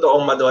siya,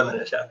 totoong Madonna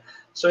na siya.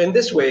 So in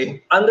this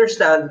way,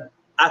 understand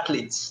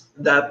athletes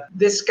that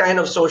this kind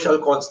of social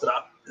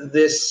construct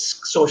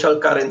this social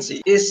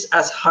currency is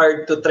as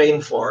hard to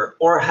train for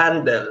or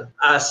handle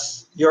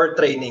as your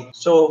training.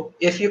 So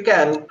if you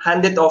can,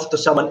 hand it off to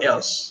someone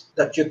else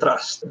that you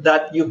trust,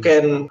 that you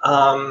can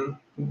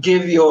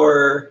give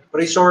your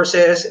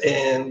resources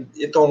and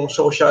itong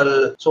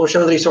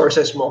social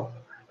resources mo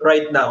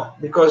right now.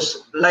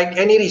 Because like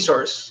any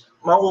resource,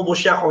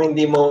 mauubos siya kung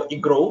hindi mo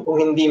i-grow, kung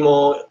hindi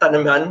mo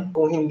tanaman,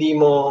 kung hindi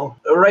mo...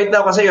 Right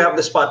now kasi you have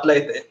the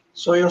spotlight eh.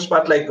 So yung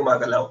spotlight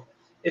gumagalaw.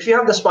 If you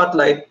have the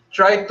spotlight,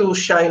 try to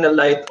shine a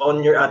light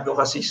on your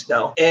advocacies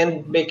now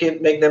and make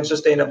them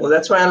sustainable.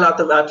 That's why a lot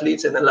of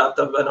athletes and a lot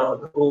of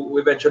who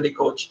eventually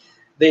coach,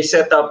 they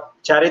set up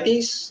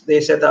charities, they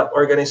set up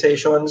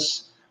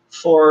organizations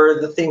for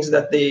the things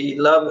that they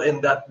love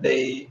and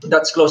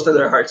that's close to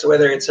their hearts,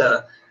 whether it's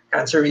a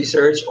cancer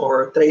research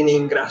or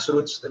training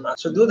grassroots. Diba?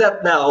 So do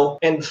that now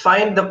and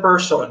find the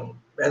person,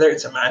 whether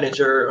it's a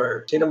manager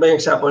or sino ba yung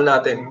example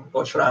natin,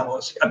 Coach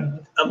Ramos,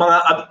 mga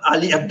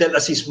Ali Abdel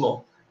Aziz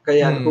mo,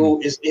 kaya who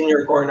is in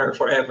your corner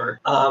forever,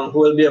 who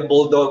will be a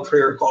bulldog for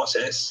your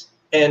causes.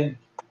 And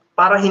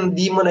para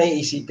hindi mo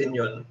naiisipin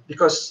yun.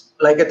 Because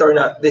like it or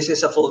not, this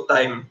is a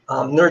full-time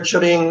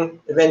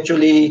nurturing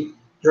eventually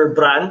your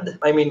brand.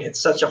 I mean, it's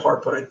such a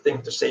corporate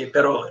thing to say,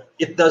 pero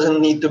it doesn't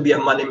need to be a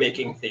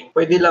money-making thing.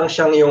 Pwede lang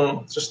siyang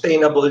yung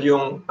sustainable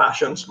yung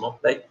passions mo.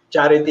 Like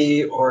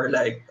charity or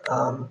like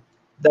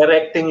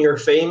directing your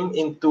fame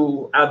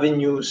into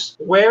avenues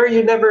where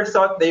you never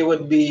thought they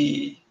would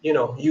be,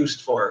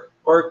 used for.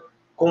 Or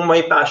kung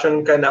may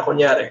passion ka na,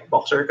 kunyari,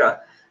 boxer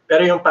ka,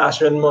 pero yung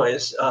passion mo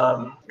is,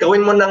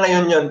 gawin mo na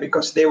ngayon yun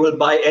because they will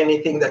buy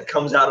anything that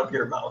comes out of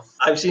your mouth.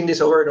 I've seen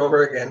this over and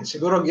over again.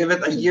 Siguro give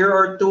it a year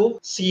or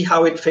two, see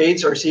how it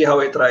fades or see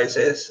how it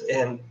rises.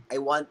 And I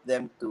want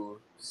them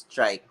to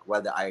strike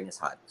while the iron is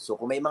hot. So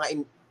kung may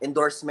mga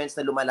endorsements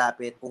na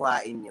lumalapit,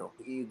 kuhain nyo.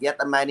 You get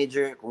a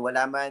manager, kung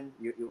wala man,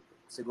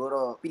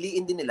 siguro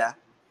piliin din nila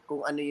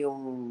kung ano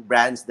yung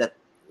brands that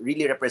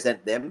really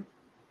represent them.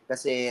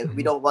 Kasi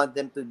we don't want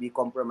them to be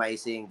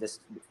compromising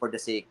just for the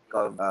sake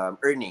of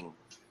earning.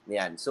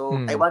 Yan. So,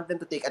 I want them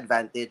to take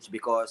advantage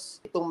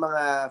because itong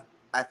mga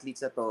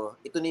athletes na to,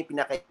 ito na yung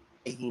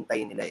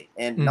pinakahihintay nila eh.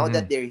 And now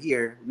that they're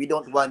here, we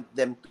don't want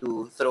them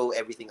to throw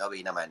everything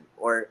away naman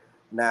or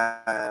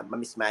na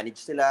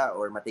ma-mismanage sila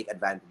or ma-take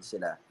advantage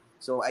sila.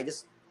 So, I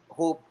just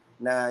hope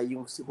na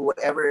yung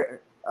whoever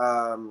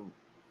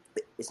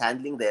is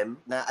handling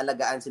them, na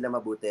alagaan sila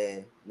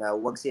mabuti, na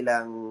wag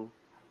silang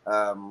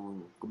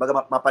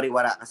kumbaga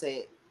mapariwara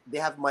kasi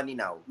they have money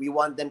now. We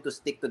want them to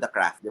stick to the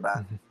craft, di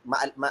ba?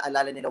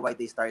 Maalala nila why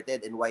they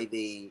started and why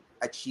they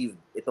achieved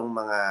itong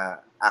mga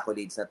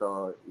accolades na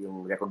to,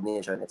 yung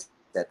recognition,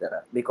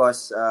 etc.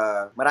 Because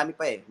marami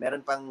pa eh.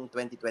 Meron pang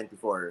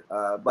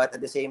 2024. But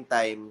at the same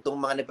time, itong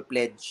mga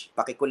nagpa-pledge,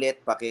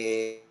 pakikulit,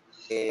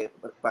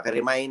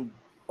 paki-remind,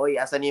 oy,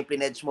 asan yung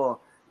pledge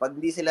mo? Pag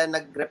hindi sila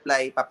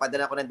nag-reply,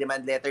 papadala ko ng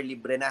demand letter,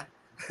 libre na.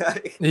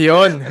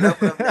 Yun. Walang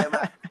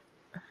problema.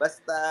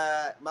 Basta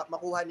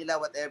makuha nila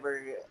whatever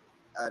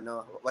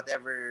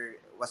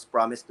was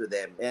promised to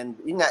them. And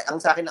yun nga, ang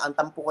sa akin, ang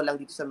tampo ko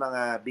lang dito sa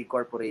mga big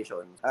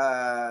corporations.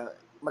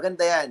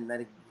 Maganda yan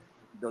na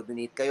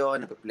nag-donate kayo,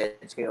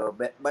 nag-pledge kayo.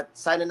 But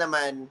sana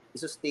naman,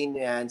 i-sustain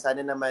nyo yan. Sana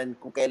naman,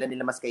 kung kailan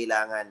nila mas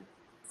kailangan,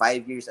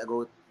 5 years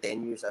ago,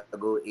 10 years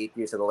ago, 8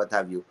 years ago, what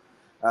have you,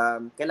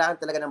 kailangan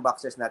talaga ng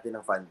boxers natin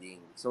ng funding.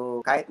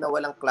 So, kahit na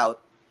walang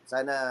clout,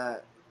 sana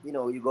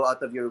you go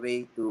out of your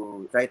way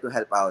to try to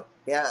help out.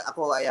 Kaya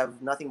ako, I have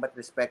nothing but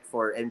respect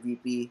for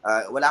MVP.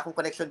 Wala akong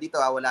connection dito.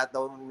 Wala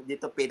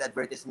dito paid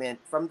advertisement.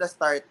 From the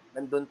start,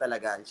 nandun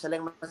talaga. Siya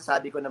lang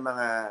masasabi ko ng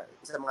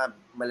sa mga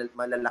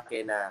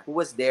malalaki na who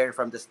was there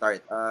from the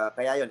start.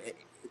 Kaya yun,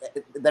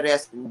 the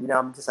rest, hindi na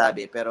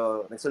masasabi.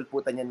 Pero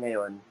nagsulputan yan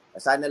ngayon.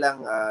 Sana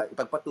lang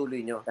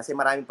ipagpatuloy nyo. Kasi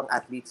maraming pang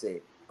athletes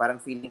eh. Parang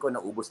feeling ko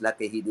naubos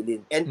lahat kay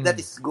Hidilyn. And that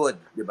is good,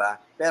 di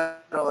ba?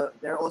 Pero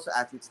there are also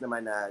athletes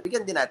naman na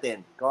bigyan din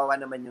natin. Kawawa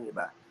naman yung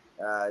iba.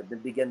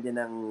 Bigyan din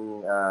ng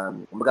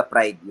kumbaga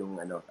pride yung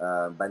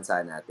bansa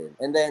natin.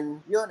 And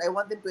then, yun, I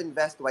want them to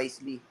invest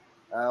wisely.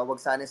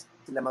 Wag sana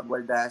sila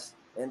magwaldas.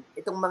 And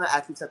itong mga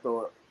athletes na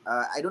to,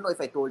 I don't know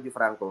if I told you,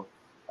 Franco,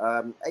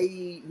 I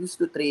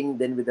used to train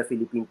then with the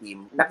Philippine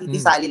team.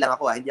 Nakikisali lang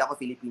ako, hindi ako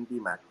Philippine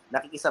team.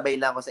 Nakikisabay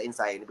lang ako sa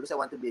ensayo because I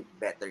want to be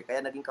better. Kaya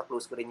naging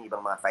ka-close ko rin yung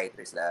ibang mga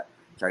fighters na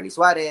Charlie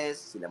Suarez,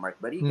 sila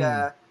Mark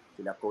Barriga,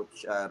 sila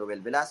Coach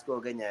Roel Velasco,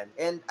 ganyan.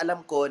 And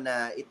alam ko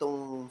na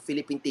itong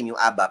Philippine team,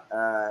 yung ABAP,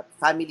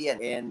 family yan.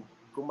 And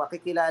kung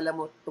makikilala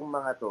mo itong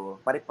mga to,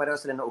 pare-pareho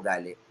sila na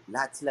ugali.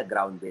 Lahat sila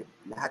grounded.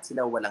 Lahat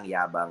sila walang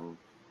yabang.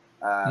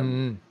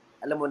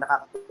 Alam mo,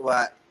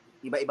 nakakatuwa,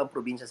 iba-ibang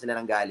probinsya sila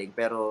nang galing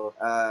pero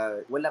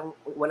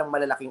walang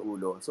malalaking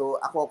ulo. So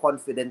ako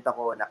confident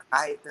ako na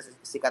kahit na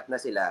sikat na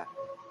sila,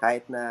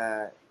 kahit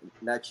na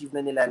na-achieve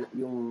na nila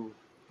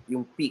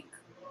yung peak,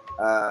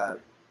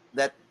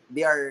 that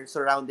they are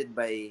surrounded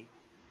by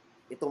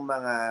itong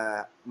mga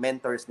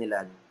mentors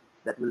nila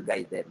that will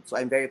guide them. So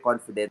I'm very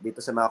confident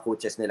dito sa mga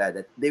coaches nila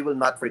that they will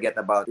not forget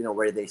about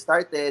where they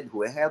started,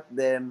 who helped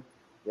them,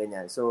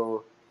 ganyan.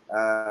 So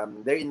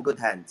they're in good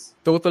hands.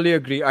 Totally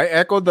agree. I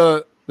echo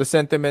the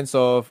sentiments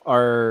of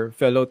our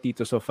fellow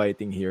Titos of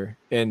Fighting here.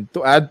 And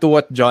to add to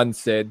what John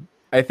said,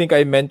 I think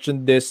I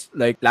mentioned this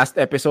like last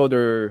episode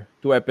or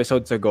 2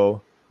 episodes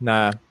ago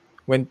na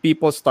when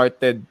people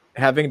started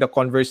having the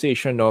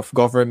conversation of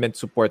government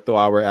support to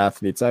our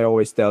athletes, I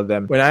always tell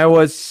them, when I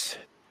was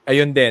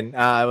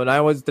when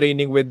I was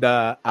training with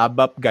the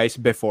ABAP guys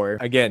before,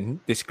 again,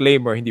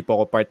 disclaimer, hindi po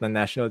ako part ng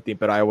national team,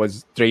 pero I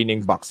was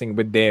training boxing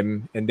with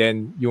them. And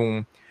then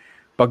yung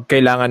pag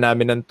kailangan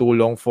namin ng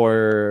tulong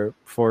for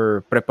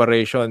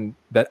preparation,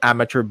 the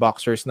amateur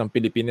boxers ng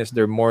Pilipinas,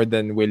 they're more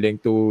than willing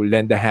to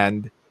lend a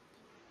hand.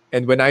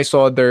 And when I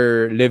saw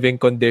their living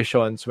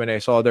conditions, when I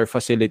saw their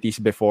facilities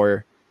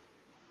before,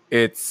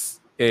 it's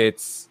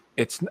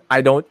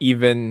I don't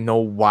even know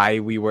why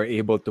we were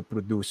able to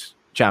produce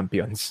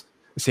champions.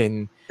 As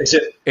in,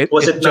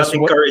 was it not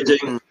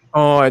encouraging?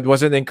 It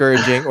wasn't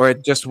encouraging, or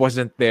it just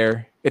wasn't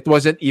there. It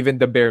wasn't even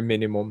the bare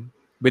minimum.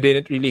 We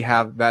didn't really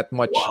have that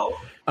much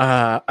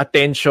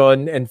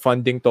attention and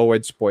funding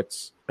towards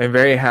sports. I'm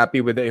very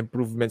happy with the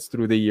improvements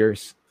through the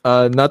years.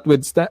 I don't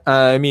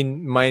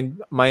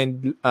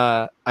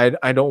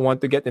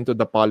want to get into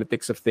the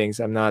politics of things.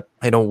 I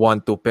don't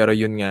want to, pero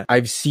yun nga.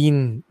 I've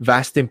seen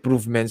vast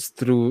improvements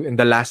in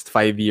the last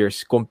 5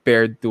 years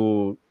compared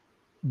to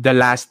the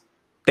last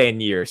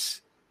 10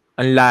 years.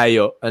 Ang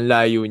layo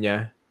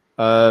niya.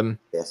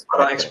 Yes.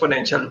 Parang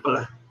exponential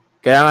pala.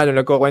 Kaya nga,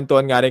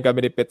 nagkukwentuhan nga rin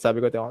kami ni Pet, sabi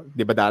ko,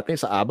 di ba dati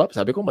sa ABAP,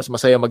 sabi ko, mas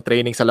masaya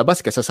mag-training sa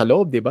labas kaysa sa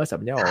loob, di ba?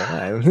 Sabi niya,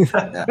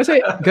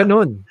 Kasi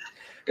ganun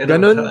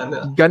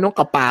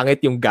kapangit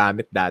yung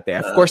gamit dati.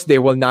 Of course, they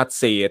will not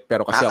say it,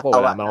 pero kasi ako,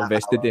 wala mang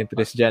vested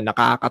interest dyan.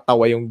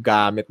 Nakakatawa yung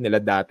gamit nila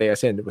dati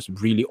kasi it was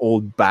really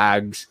old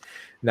bags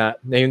na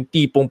yung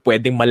tipong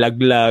pwedeng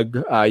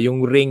malaglag,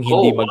 yung ring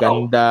hindi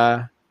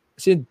maganda.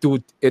 Kasi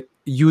dude,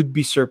 you'd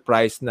be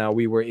surprised na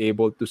we were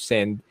able to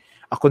send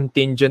a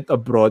contingent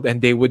abroad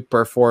and they would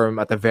perform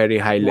at a very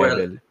high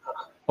level.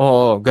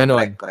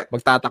 Ganon. Correct.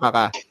 Magtataka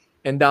ka.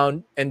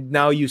 And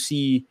now you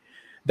see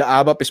the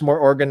ABAP is more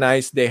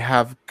organized. They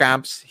have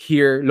camps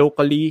here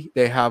locally.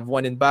 They have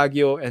one in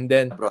Baguio, and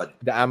then abroad.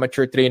 The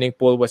amateur training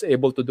pool was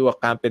able to do a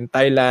camp in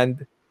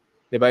Thailand.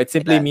 Diba? It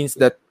simply means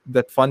that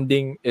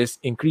funding is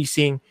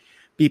increasing.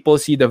 People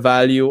see the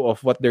value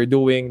of what they're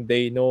doing.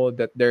 They know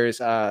that there's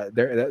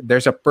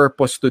a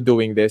purpose to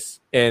doing this.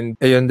 And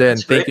then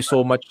thank you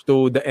so much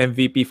to the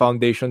MVP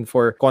Foundation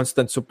for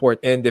constant support.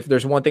 And if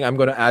there's one thing I'm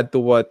going to add to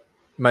what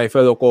my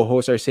fellow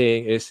co-hosts are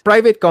saying is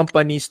private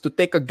companies to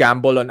take a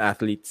gamble on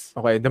athletes.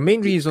 Okay, the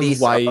main reason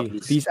why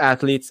these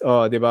athletes,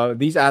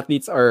 these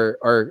athletes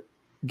are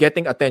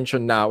getting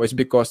attention now is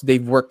because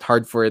they've worked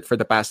hard for it for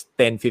the past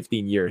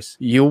 10-15 years.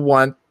 You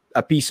want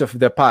a piece of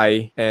the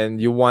pie,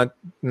 and you want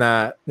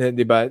na,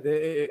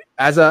 diba,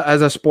 as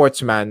a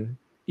sportsman,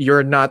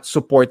 you're not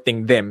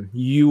supporting them.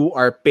 You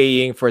are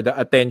paying for the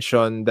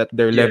attention that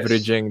they're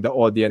leveraging the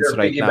audience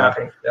right now.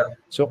 Yeah.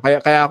 So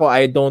kaya ako,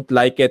 I don't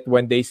like it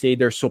when they say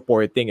they're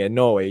supporting.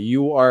 No,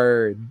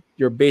 you're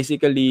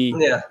basically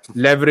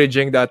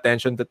leveraging the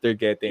attention that they're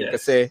getting.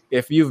 Kasi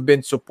if you've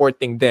been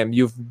supporting them,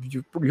 you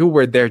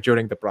were there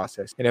during the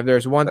process. And if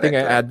there's one thing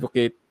I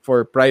advocate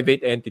for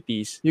private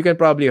entities, you can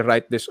probably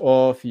write this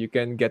off. You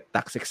can get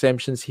tax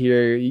exemptions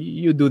here.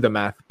 You do the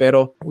math.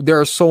 Pero there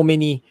are so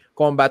many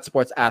combat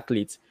sports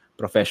athletes,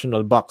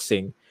 professional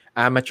boxing,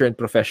 amateur and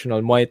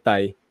professional Muay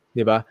Thai,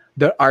 diba?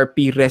 The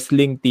RP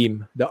wrestling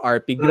team, the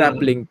RP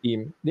grappling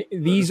team.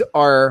 These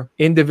are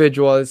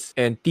individuals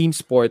and team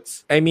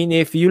sports. I mean,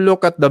 if you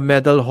look at the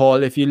medal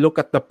haul, if you look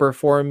at the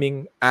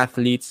performing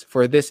athletes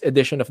for this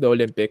edition of the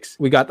Olympics,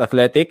 we got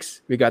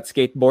athletics, we got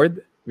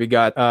skateboard, we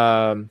got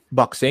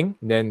boxing,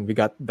 then we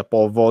got the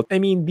pole vault. I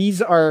mean,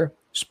 these are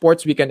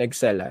sports we can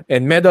excel at.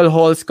 And medal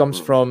hauls comes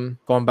from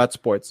combat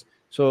sports.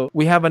 So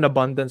we have an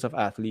abundance of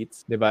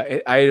athletes,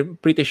 diba? I'm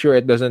pretty sure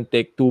it doesn't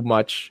take too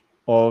much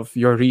of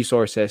your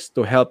resources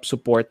to help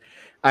support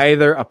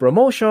either a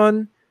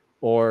promotion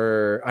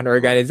or an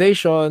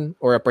organization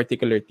or a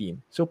particular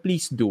team. So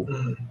please do.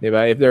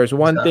 Diba? If there's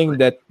one thing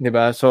that,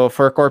 diba, so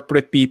for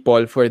corporate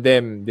people, for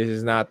them, this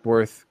is not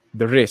worth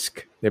the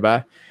risk.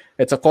 Diba?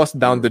 It's a cost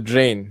down the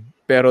drain.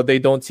 Pero they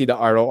don't see the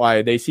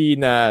ROI. They see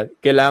na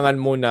kailangan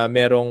mo na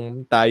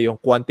merong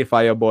tayong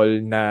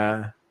quantifiable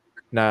na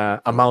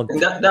amount.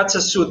 And that's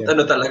a suit,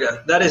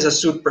 talaga. That is a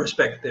suit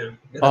perspective.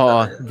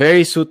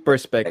 Very suit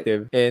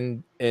perspective.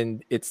 And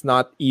it's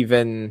not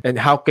even, and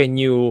how can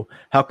you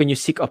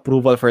seek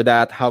approval for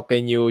that? How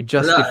can you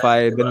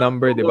justify the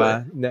number,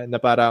 diba? Na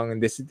parang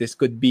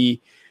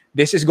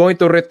this is going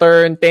to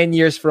return 10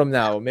 years from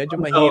now. Medyo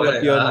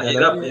mahirap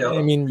yun.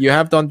 I mean, you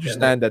have to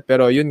understand that.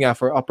 Pero yun nga,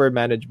 for upper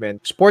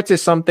management, sports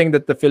is something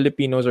that the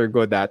Filipinos are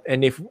good at.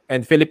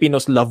 And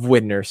Filipinos love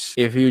winners.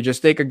 If you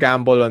just take a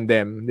gamble on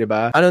them,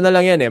 diba? Ano na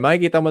lang yan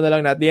makikita mo na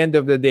lang na at the end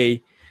of the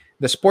day,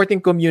 the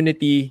sporting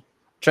community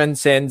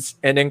transcends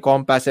and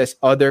encompasses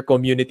other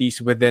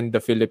communities within the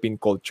Philippine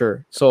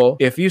culture. So,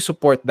 if you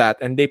support that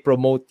and they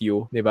promote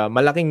you, diba?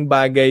 Malaking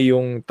bagay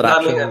yung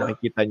traction na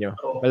makikita nyo.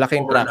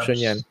 Malaking traction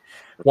yan.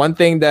 one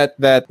thing that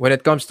when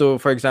it comes to,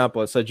 for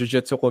example, sa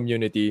jiu-jitsu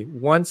community,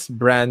 once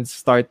brands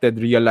started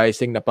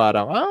realizing na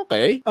parang,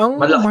 okay, ang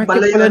market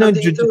pala ng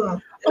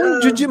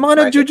jiu-jitsu, mga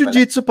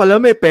nag-jiu-jitsu pala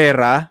may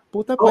pera.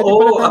 Puta, pwede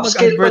pala tayo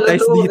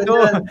mag-advertise dito.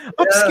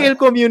 Upscale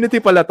community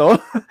pala to.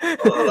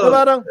 So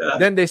parang,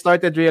 then they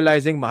started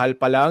realizing mahal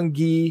pala ang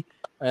gi,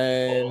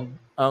 and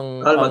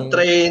mahal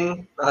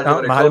mag-train,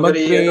 mahal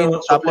mag-train,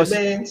 tapos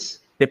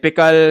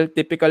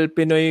typical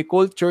Pinoy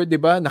culture, 'di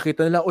ba?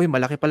 Nakita nila, uy,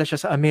 malaki pala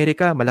siya sa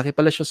Amerika, malaki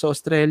pala siya sa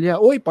Australia.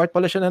 Uy, part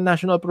pala siya ng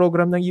national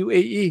program ng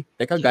UAE.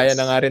 Teka, gaya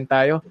na nga rin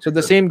tayo. So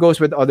the same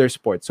goes with other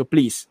sports. So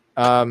please,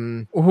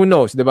 who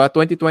knows, 'di ba?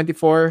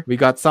 2024, we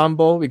got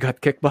sambo, we got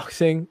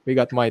kickboxing, we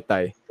got Muay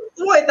Thai.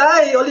 Muay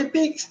Thai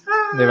Olympics.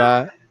 'Di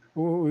ba?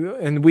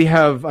 And we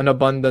have an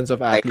abundance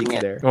of athletes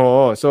there.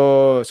 Oo,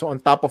 so on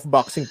top of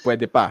boxing,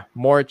 pwede pa.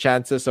 More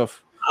chances of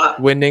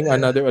winning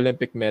another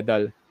Olympic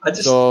medal. I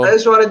just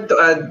wanted to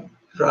add,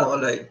 Franco,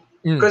 like,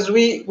 because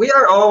we've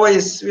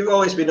always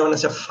been known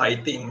as a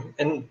fighting,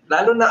 and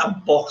lalo na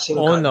a boxing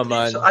country.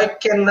 Naman. So I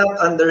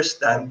cannot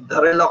understand the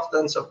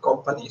reluctance of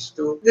companies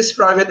to these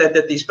private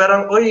entities.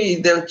 Parang,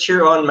 they'll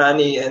cheer on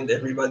Manny and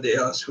everybody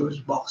else who's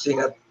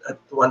boxing at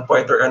one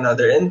point or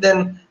another, and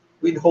then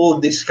we'd hold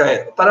this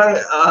kind. Parang,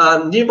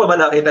 hindi pa ba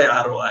nakita yung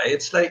ROI?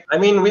 It's like,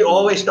 I mean, we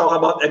always talk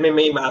about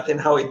MMA math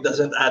and how it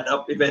doesn't add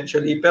up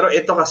eventually. Pero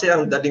ito kasi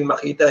ang daling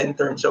makita in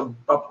terms of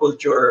pop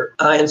culture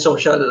and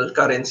social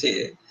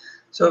currency.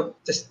 So,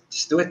 just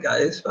do it,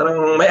 guys.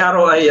 Parang may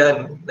ROI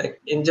yan. Like,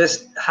 in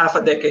just half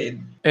a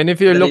decade. And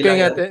if you're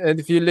looking at it, and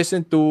if you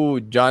listen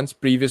to John's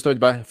previous story,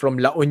 from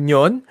La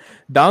Union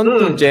down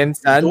to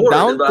Gensan,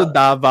 down to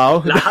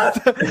Davao,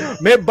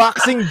 may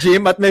boxing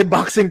gym at may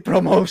boxing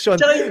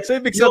promotion. So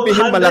ibig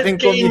sabihin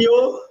malaking community.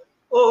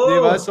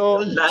 Diba?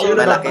 So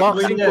the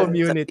boxing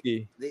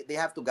community. They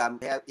have to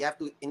gamble. They have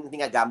to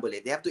hindi nga gamble.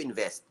 They have to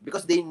invest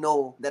because they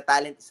know the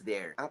talent is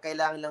there. Ang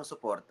kailangan lang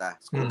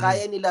suporta. So, kung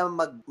kaya nila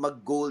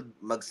mag-gold,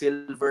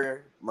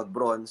 mag-silver,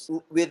 mag-bronze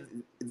with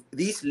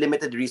these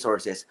limited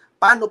resources,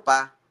 paano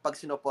pa pag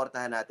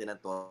sinuportahan natin ang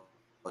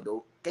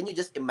todo? Can you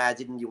just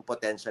imagine yung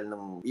potential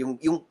ng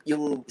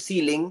yung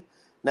ceiling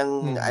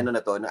ng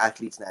ng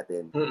athletes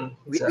natin?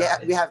 We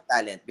have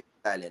talent.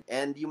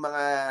 And yung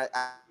mga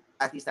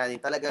athletes natin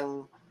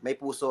talagang may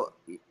puso.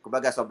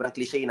 Kumbaga sobrang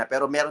cliche na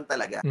pero meron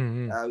talaga.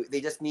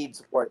 They just need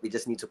support.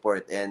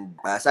 And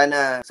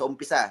sana sa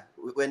umpisa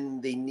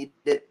when they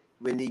needed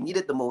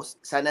the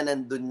most, sana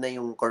nandun na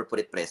yung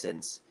corporate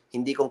presence.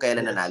 Hindi kung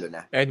kailan nanalo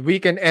na. And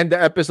we can end the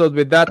episode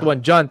with that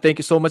one. John,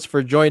 thank you so much for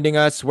joining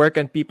us. Where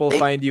can people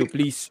find you?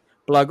 Please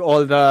plug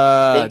all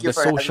the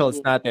socials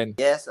natin.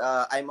 Yes,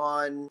 I'm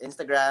on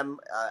Instagram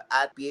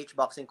at PH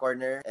Boxing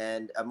Corner,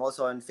 and I'm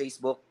also on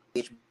Facebook,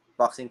 PH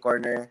Boxing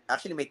Corner.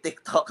 Actually, may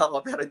TikTok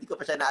ako pero hindi ko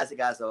pa siya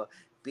naasikaso.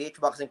 PH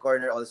Boxing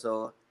Corner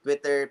also.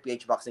 Twitter,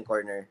 PH Boxing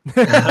Corner.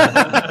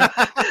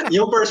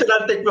 Yung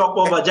personal TikTok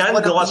po ba dyan?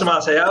 Doon ka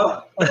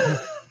sumasayaw?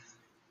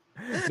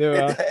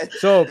 Diba?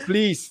 So,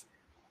 please,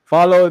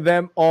 follow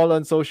them all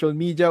on social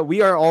media. We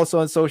are also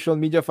on social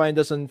media. Find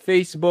us on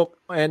Facebook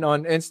and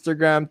on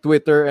Instagram,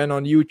 Twitter, and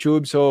on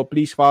YouTube. So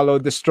please follow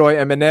Destroy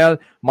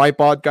MNL. My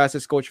podcast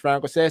is Coach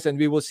Franco Says, and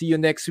we will see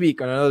you next week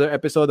on another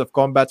episode of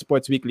Combat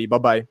Sports Weekly.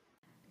 Bye-bye.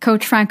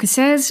 Coach Franco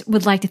Says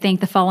would like to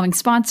thank the following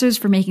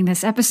sponsors for making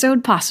this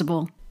episode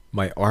possible.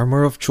 My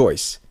armor of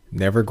choice.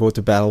 Never go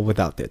to battle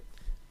without it.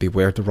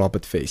 Beware the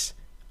robot face.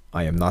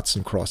 I am Knots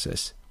and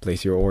Crosses.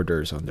 Place your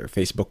orders on their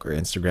Facebook or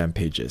Instagram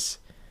pages.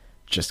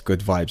 Just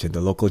good vibes in the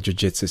local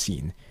jiu-jitsu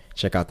scene.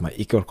 Check out my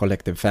Ikiro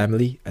Collective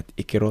family at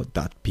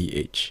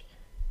ikiro.ph.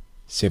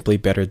 Simply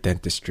Better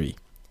Dentistry.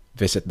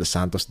 Visit the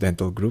Santos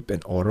Dental Group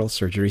and Oral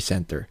Surgery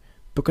Center.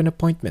 Book an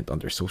appointment on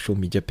their social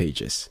media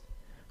pages.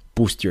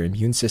 Boost your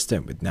immune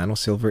system with Nano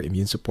Silver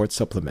Immune Support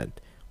Supplement.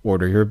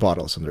 Order your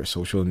bottles on their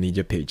social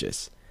media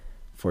pages.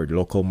 For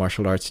local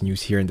martial arts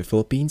news here in the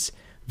Philippines,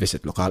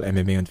 visit Local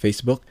MMA on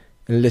Facebook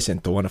and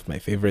listen to one of my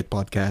favorite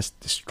podcasts,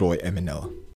 Destroy MNL.